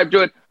 Just subscribe to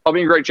it. I'll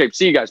be in great shape.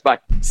 See you guys. Bye.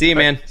 See you,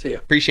 man. See you.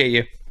 Appreciate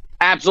you.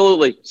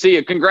 Absolutely. See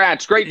you.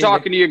 Congrats. Great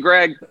talking to you,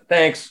 Greg.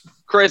 Thanks.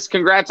 Chris,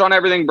 congrats on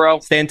everything, bro.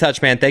 Stay in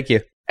touch, man. Thank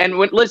you. And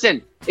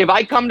listen, if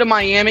I come to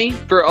Miami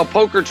for a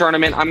poker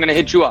tournament, I'm going to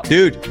hit you up.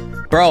 Dude,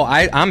 bro,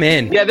 I'm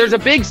in. Yeah, there's a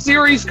big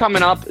series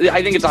coming up.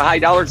 I think it's a high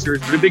dollar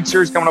series, but a big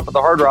series coming up at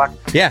the Hard Rock.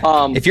 Yeah.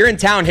 If you're in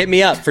town, hit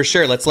me up for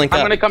sure. Let's link up.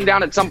 I'm going to come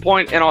down at some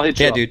point and I'll hit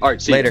you up. Yeah, dude. All right,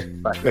 see later.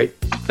 you. Bye. Great.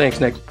 Thanks,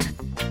 Nick.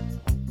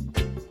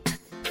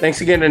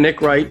 Thanks again to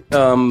Nick Wright.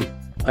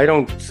 I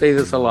don't say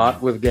this a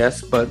lot with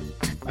guests, but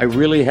I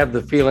really have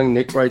the feeling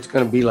Nick Wright's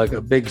going to be like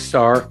a big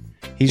star.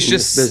 He's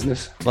just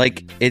business.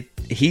 Like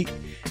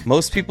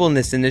most people in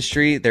this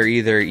industry, they're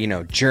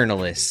either,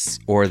 journalists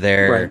or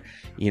they're,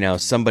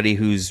 somebody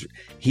who's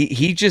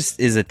he just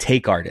is a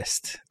take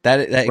artist.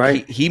 That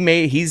right.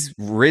 He's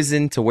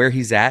risen to where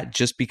he's at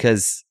just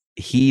because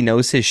he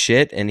knows his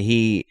shit and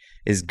he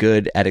is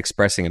good at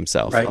expressing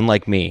himself. Right.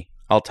 Unlike me,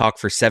 I'll talk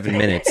for 7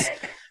 minutes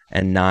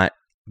and not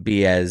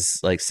be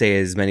say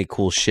as many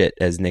cool shit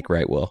as Nick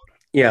Wright will.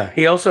 Yeah,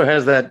 he also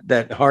has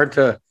that hard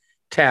to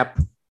tap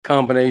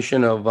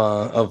combination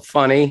of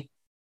funny,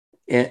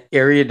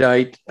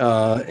 erudite,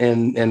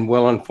 and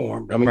well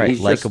informed. I mean, he's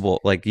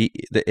likable.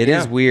 It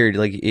is weird.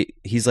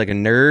 He's like a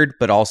nerd,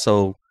 but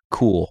also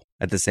cool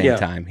at the same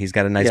time. He's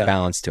got a nice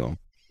balance to him.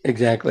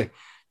 Exactly.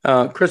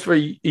 Christopher,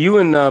 you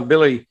and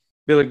Billy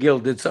Gill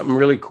did something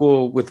really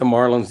cool with the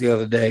Marlins the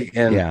other day,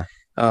 and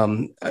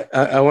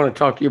I want to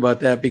talk to you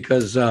about that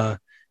because.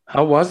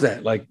 How was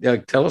that?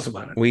 Tell us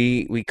about it.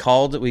 We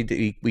called a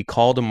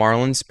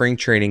Marlins spring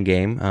training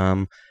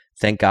game.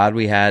 Thank God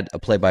we had a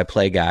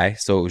play-by-play guy,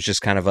 so it was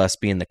just kind of us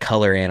being the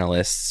color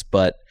analysts.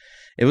 But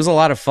it was a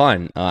lot of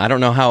fun. I don't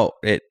know how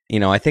it.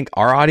 I think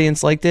our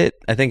audience liked it.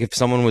 I think if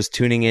someone was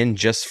tuning in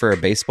just for a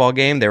baseball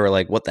game, they were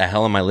like, "What the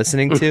hell am I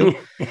listening to?"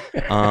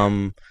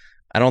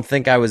 I don't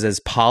think I was as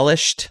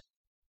polished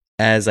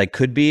as I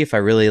could be if I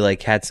really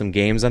like had some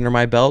games under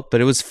my belt,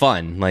 but it was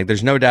fun. Like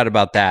there's no doubt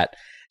about that.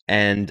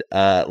 And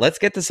let's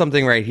get to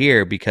something right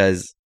here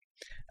because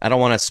I don't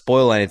want to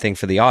spoil anything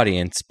for the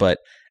audience, but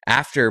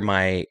after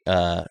my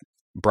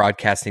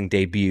broadcasting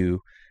debut,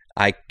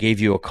 I gave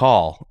you a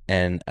call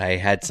and I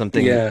had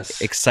something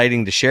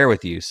exciting to share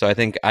with you. So I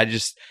think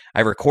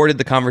I recorded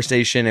the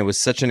conversation. It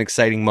was such an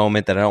exciting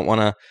moment that I don't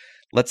want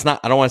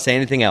to say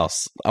anything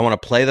else. I want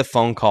to play the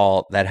phone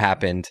call that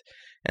happened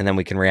and then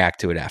we can react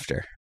to it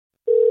after.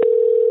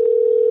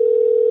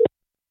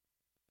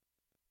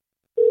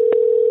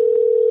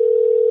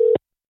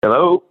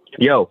 Hello?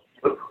 Yo.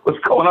 What's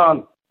going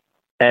on?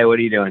 Hey, what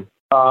are you doing?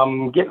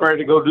 Getting ready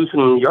to go do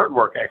some yard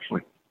work,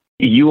 actually.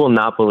 You will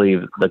not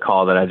believe the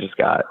call that I just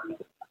got.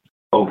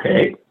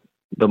 Okay.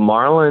 The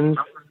Marlins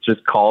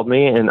just called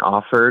me and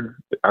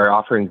are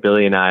offering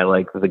Billy and I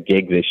like the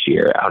gig this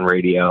year on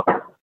radio.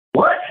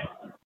 What?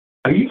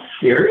 Are you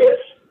serious?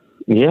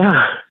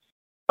 Yeah.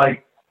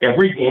 Like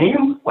every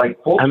game?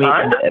 Like full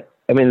time?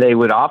 I mean, they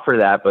would offer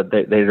that, but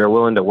they're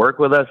willing to work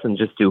with us and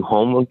just do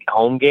home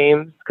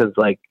games because,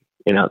 like,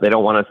 you know, they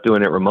don't want us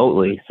doing it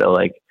remotely. So,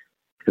 like,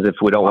 because if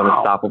we don't want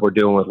to stop what we're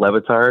doing with Le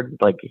Batard,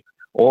 like,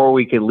 or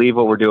we could leave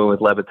what we're doing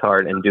with Le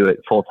Batard and do it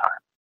full time.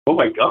 Oh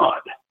my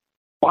God!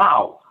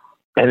 Wow.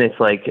 And it's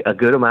like a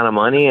good amount of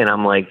money, and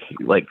I'm like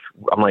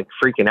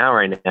freaking out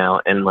right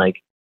now. And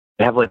like,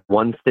 I have like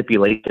one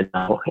stipulation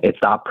now: it's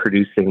stop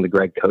producing the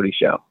Greg Cody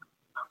Show.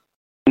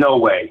 No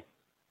way.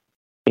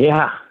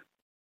 Yeah.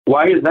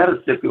 Why is that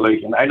a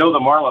stipulation? I know the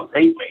Marlins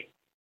hate me.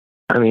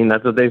 I mean,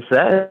 that's what they've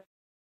said.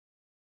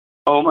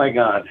 Oh my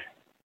God.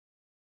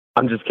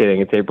 I'm just kidding.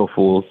 It's April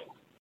Fool's.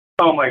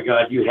 Oh my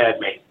God, you had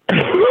me.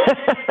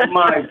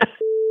 My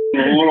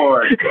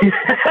Lord.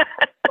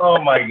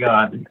 Oh my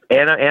God.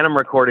 And I'm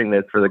recording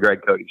this for the Greg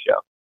Cody Show.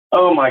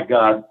 Oh my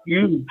God.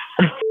 You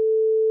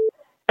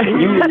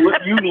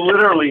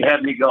literally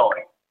had me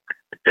going.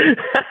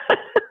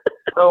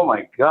 Oh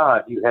my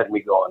God, you had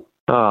me going.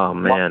 Oh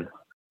man.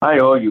 I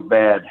owe you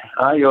bad.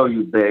 I owe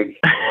you big.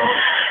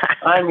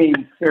 I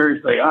mean,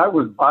 seriously, I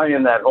was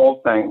buying that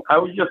whole thing. I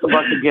was just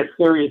about to get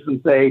serious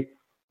and say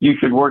you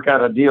should work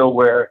out a deal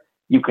where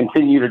you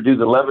continue to do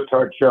the Le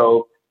Batard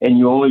show and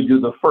you only do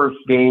the first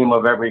game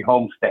of every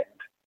homestand.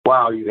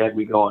 Wow, you had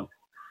me going.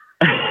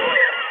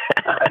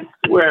 I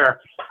swear,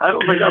 I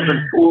don't think I've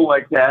been fooled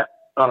like that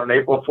on an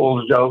April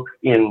Fool's joke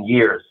in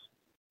years.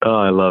 Oh,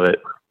 I love it.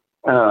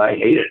 I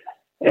hate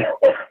it.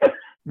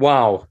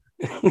 Wow.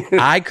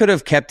 I could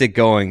have kept it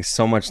going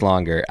so much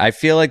longer. I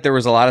feel like there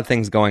was a lot of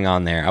things going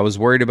on there. I was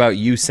worried about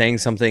you saying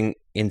something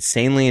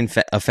insanely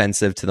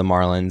offensive to the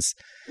Marlins.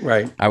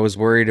 Right. I was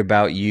worried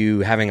about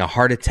you having a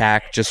heart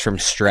attack just from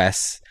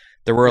stress.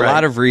 There were a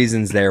lot of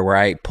reasons there where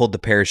I pulled the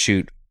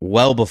parachute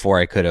well before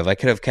I could have. I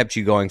could have kept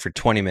you going for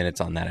 20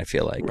 minutes on that, I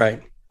feel like.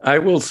 Right. I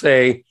will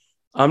say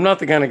I'm not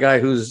the kind of guy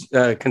who's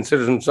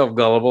considers himself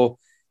gullible.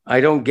 I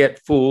don't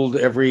get fooled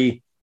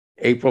every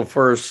April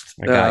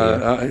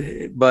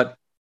 1st. But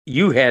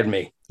you had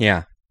me.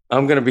 Yeah.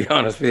 I'm going to be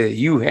honest with you.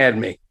 You had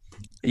me.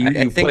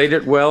 You played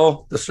it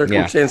well. The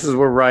circumstances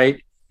were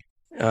right.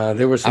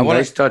 There were some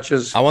nice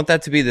touches. I want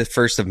that to be the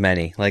first of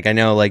many. Like, I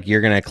know, like,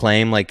 you're going to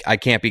claim, like, I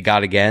can't be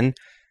God again.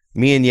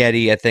 Me and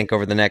Yeti, I think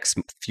over the next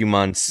few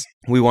months,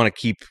 we want to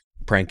keep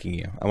pranking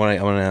you. I'm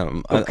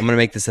going to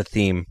make this a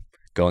theme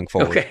going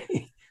forward.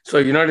 Okay. So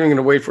you're not even going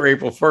to wait for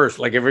April 1st.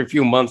 Like every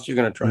few months, you're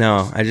going to try.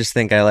 No, I just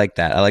think I like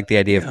that. I like the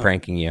idea of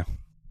pranking you.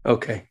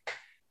 Okay.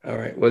 All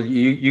right. Well,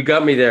 you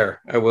got me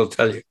there. I will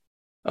tell you.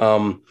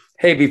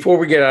 Hey, before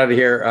we get out of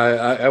here,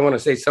 I want to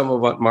say something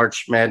about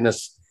March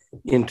Madness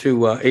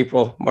into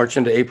April Madness.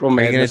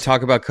 Are you going to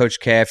talk about Coach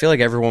K? I feel like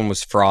everyone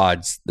was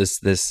frauds.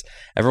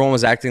 Everyone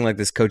was acting like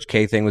this Coach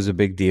K thing was a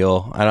big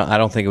deal. I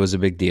don't think it was a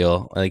big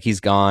deal. Like, he's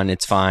gone.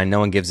 It's fine. No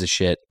one gives a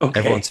shit. Okay.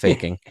 Everyone's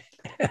faking.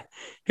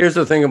 Here's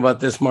the thing about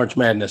this March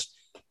Madness.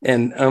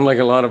 And unlike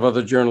a lot of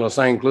other journalists,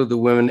 I include the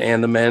women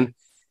and the men.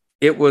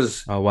 It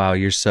was. Oh, wow.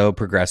 You're so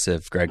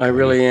progressive, Greg. I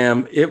really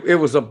am. It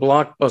was a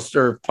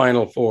blockbuster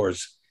Final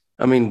Fours.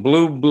 I mean,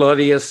 blue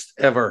bloodiest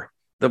ever.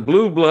 The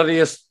blue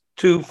bloodiest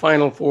 2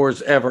 Final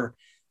Fours ever.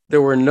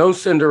 There were no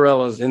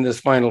Cinderellas in this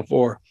Final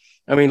Four.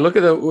 I mean, look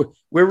at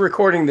we're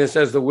recording this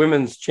as the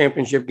women's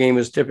championship game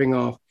is tipping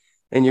off.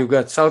 And you've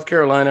got South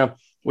Carolina,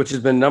 which has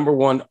been number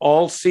 1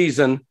 all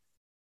season,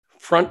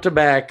 front to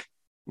back,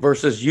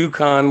 versus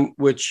UConn,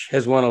 which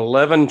has won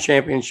 11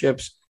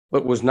 championships,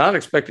 but was not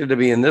expected to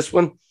be in this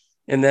one.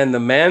 And then the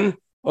men,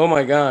 oh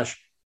my gosh.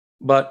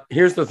 But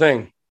here's the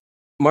thing.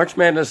 March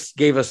Madness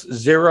gave us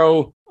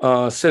 0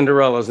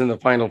 Cinderellas in the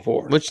Final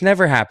Four. Which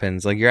never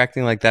happens. Like, you're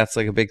acting like that's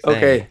like a big thing.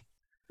 Okay.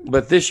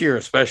 But this year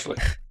especially.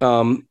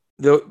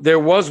 There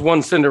was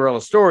one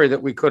Cinderella story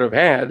that we could have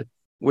had,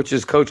 which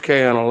is Coach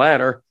K on a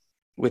ladder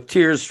with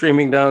tears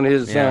streaming down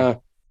his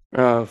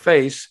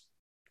face,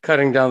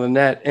 cutting down the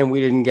net, and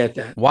we didn't get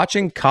that.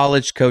 Watching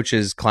college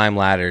coaches climb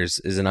ladders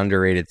is an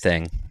underrated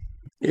thing.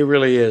 It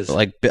really is.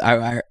 Like,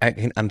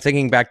 I'm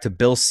thinking back to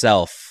Bill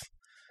Self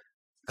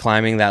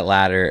climbing that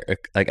ladder.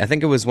 Like, I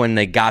think it was when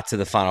they got to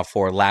the Final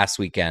Four last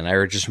weekend.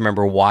 I just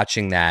remember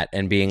watching that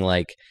and being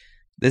like,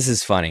 this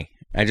is funny.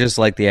 I just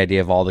like the idea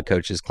of all the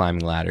coaches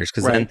climbing ladders,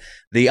 because then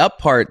the up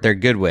part they're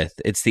good with.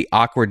 It's the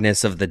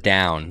awkwardness of the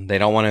down. They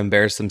don't want to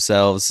embarrass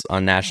themselves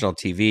on national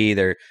TV.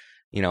 They're,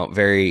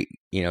 very,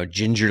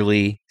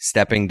 gingerly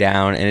stepping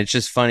down. And it's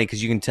just funny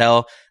because you can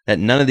tell that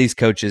none of these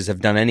coaches have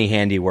done any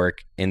handiwork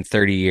in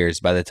 30 years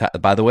by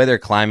the way they're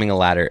climbing a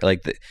ladder.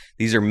 Like,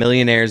 these are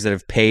millionaires that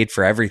have paid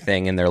for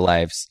everything in their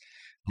lives.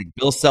 Like,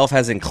 Bill Self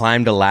hasn't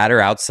climbed a ladder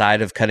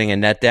outside of cutting a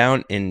net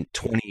down in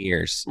 20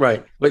 years.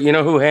 Right. But you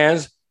know who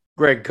has?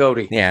 Greg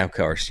Cote. Yeah, of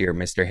course. You're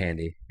Mr.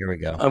 Handy. Here we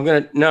go. I'm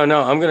going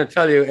to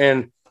tell you.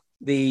 And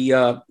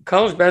the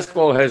college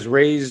basketball has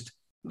raised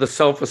the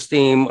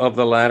self-esteem of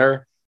the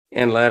ladder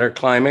and ladder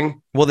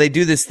climbing. Well, they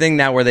do this thing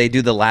now where they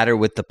do the ladder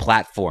with the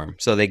platform.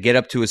 So they get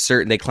up to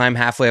they climb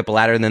halfway up a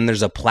ladder, and then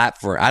there's a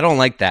platform. I don't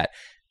like that.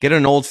 Get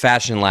an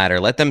old-fashioned ladder.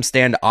 Let them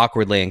stand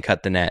awkwardly and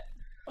cut the net.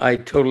 I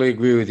totally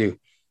agree with you.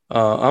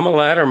 I'm a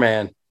ladder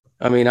man.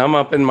 I mean, I'm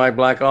up in my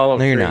black olive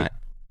tree. No, you're not.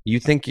 You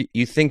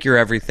think you're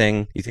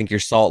everything. You think you're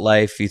Salt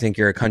Life. You think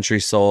you're a country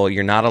soul.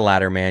 You're not a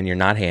ladder man. You're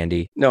not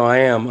handy. No, I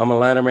am. I'm a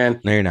ladder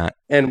man. No, you're not.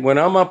 And when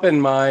I'm up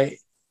in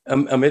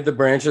amid the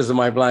branches of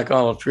my black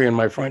olive tree in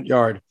my front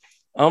yard,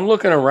 I'm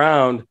looking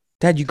around.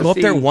 Dad, you go up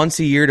there once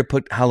a year to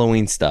put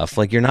Halloween stuff.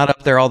 Like, you're not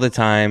up there all the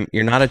time.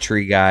 You're not a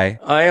tree guy.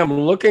 I am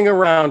looking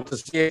around to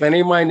see if any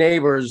of my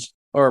neighbors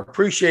are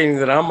appreciating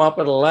that I'm up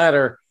at a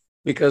ladder,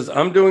 because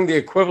I'm doing the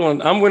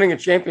equivalent. I'm winning a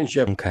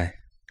championship.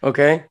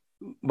 Okay.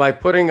 By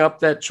putting up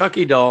that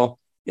Chucky doll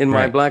in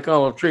my black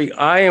olive tree,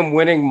 I am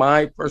winning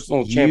my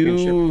personal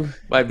championship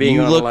by being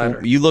on a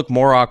ladder. You look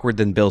more awkward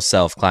than Bill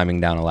Self climbing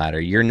down a ladder.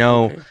 You're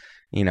no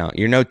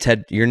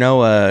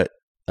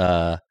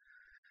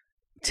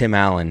Tim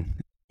Allen.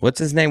 What's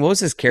his name? What was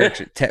his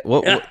character?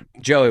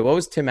 Joey, what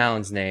was Tim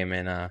Allen's name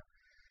in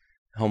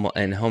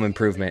Home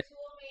Improvement?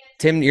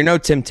 Tim, you're no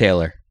Tim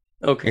Taylor.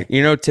 Okay.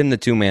 You know Tim the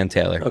Two-Man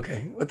Taylor.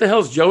 Okay. What the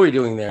hell's Joey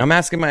doing there? I'm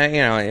asking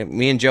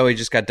me and Joey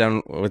just got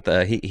done with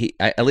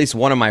at least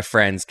one of my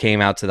friends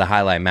came out to the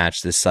highlight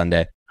match this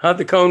Sunday. How'd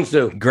the Cones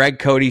do? Greg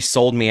Cote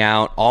sold me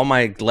out. All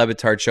my Le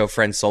Batard Show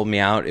friends sold me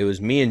out. It was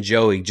me and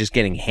Joey just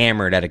getting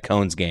hammered at a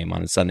Cones game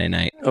on a Sunday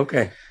night.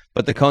 Okay.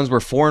 But the Cones were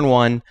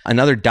 4-1,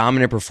 another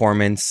dominant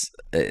performance.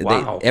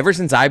 Wow. Ever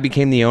since I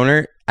became the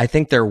owner, I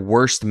think their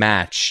worst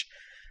match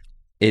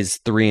is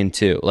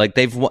 3-2. Like,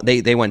 they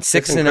went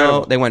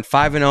 6-0, they went 5-0,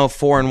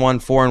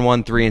 4-1,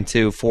 4-1,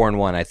 3-2,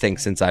 4-1. I think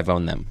since I've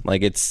owned them,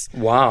 like, it's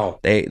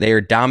wow. They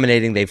are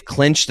dominating. They've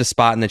clinched a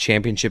spot in the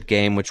championship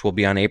game, which will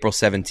be on April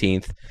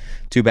 17th.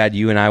 Too bad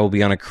you and I will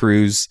be on a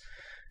cruise.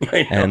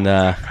 I know.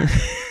 And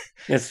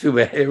it's too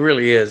bad. It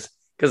really is,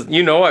 because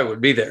I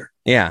would be there.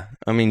 Yeah,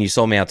 I mean, you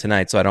sold me out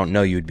tonight, so I don't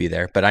know you would be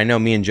there, but I know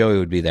me and Joey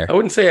would be there. I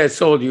wouldn't say I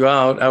sold you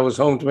out. I was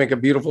home to make a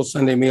beautiful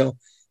Sunday meal.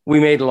 We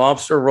made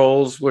lobster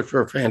rolls, which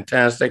were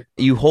fantastic.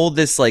 You hold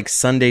this like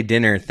Sunday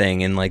dinner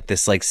thing and like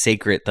this like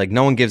sacred, like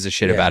no one gives a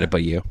shit about it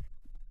but you.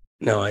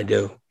 No, I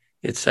do.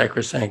 It's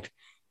sacrosanct.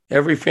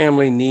 Every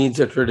family needs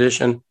a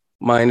tradition.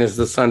 Mine is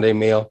the Sunday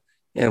meal,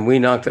 and we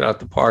knocked it out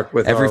the park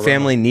with every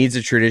family needs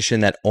a tradition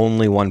that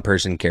only one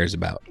person cares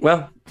about.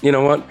 Well, you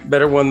know what?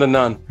 Better one than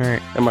none. All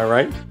right. Am I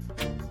right?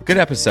 Good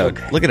episode.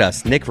 Okay. Look at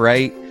us. Nick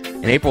Wright,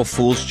 an April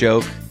Fool's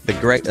joke.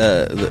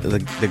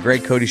 The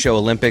Greg Cote Show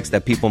Olympics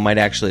that people might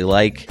actually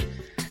like.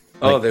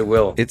 Oh, they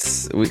will.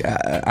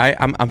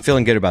 I'm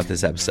feeling good about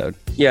this episode.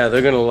 Yeah,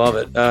 they're going to love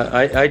it.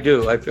 I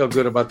do. I feel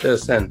good about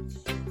this. And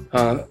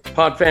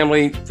Pod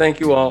family, thank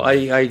you all.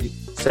 I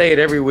say it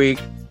every week.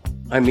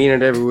 I mean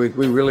it every week.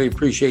 We really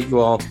appreciate you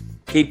all.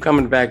 Keep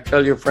coming back.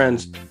 Tell your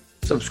friends.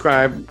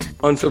 Subscribe,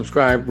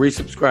 unsubscribe,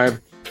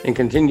 resubscribe, and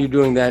continue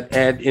doing that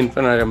ad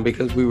infinitum,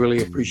 because we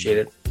really appreciate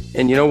it.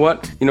 And you know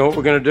what? You know what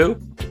we're going to do?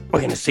 We're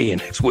going to see you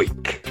next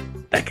week.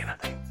 That kind of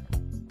thing.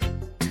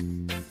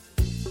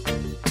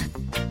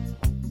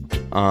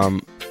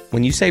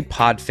 When you say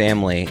pod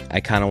family,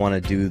 I kind of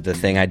want to do the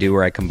thing I do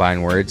where I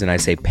combine words and I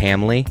say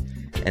Pamly.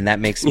 And that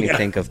makes me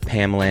think of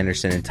Pamela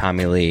Anderson and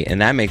Tommy Lee.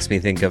 And that makes me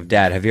think of,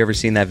 Dad, have you ever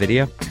seen that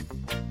video?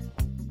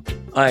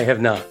 I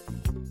have not.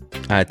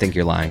 I think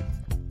you're lying.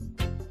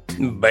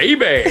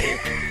 Baby.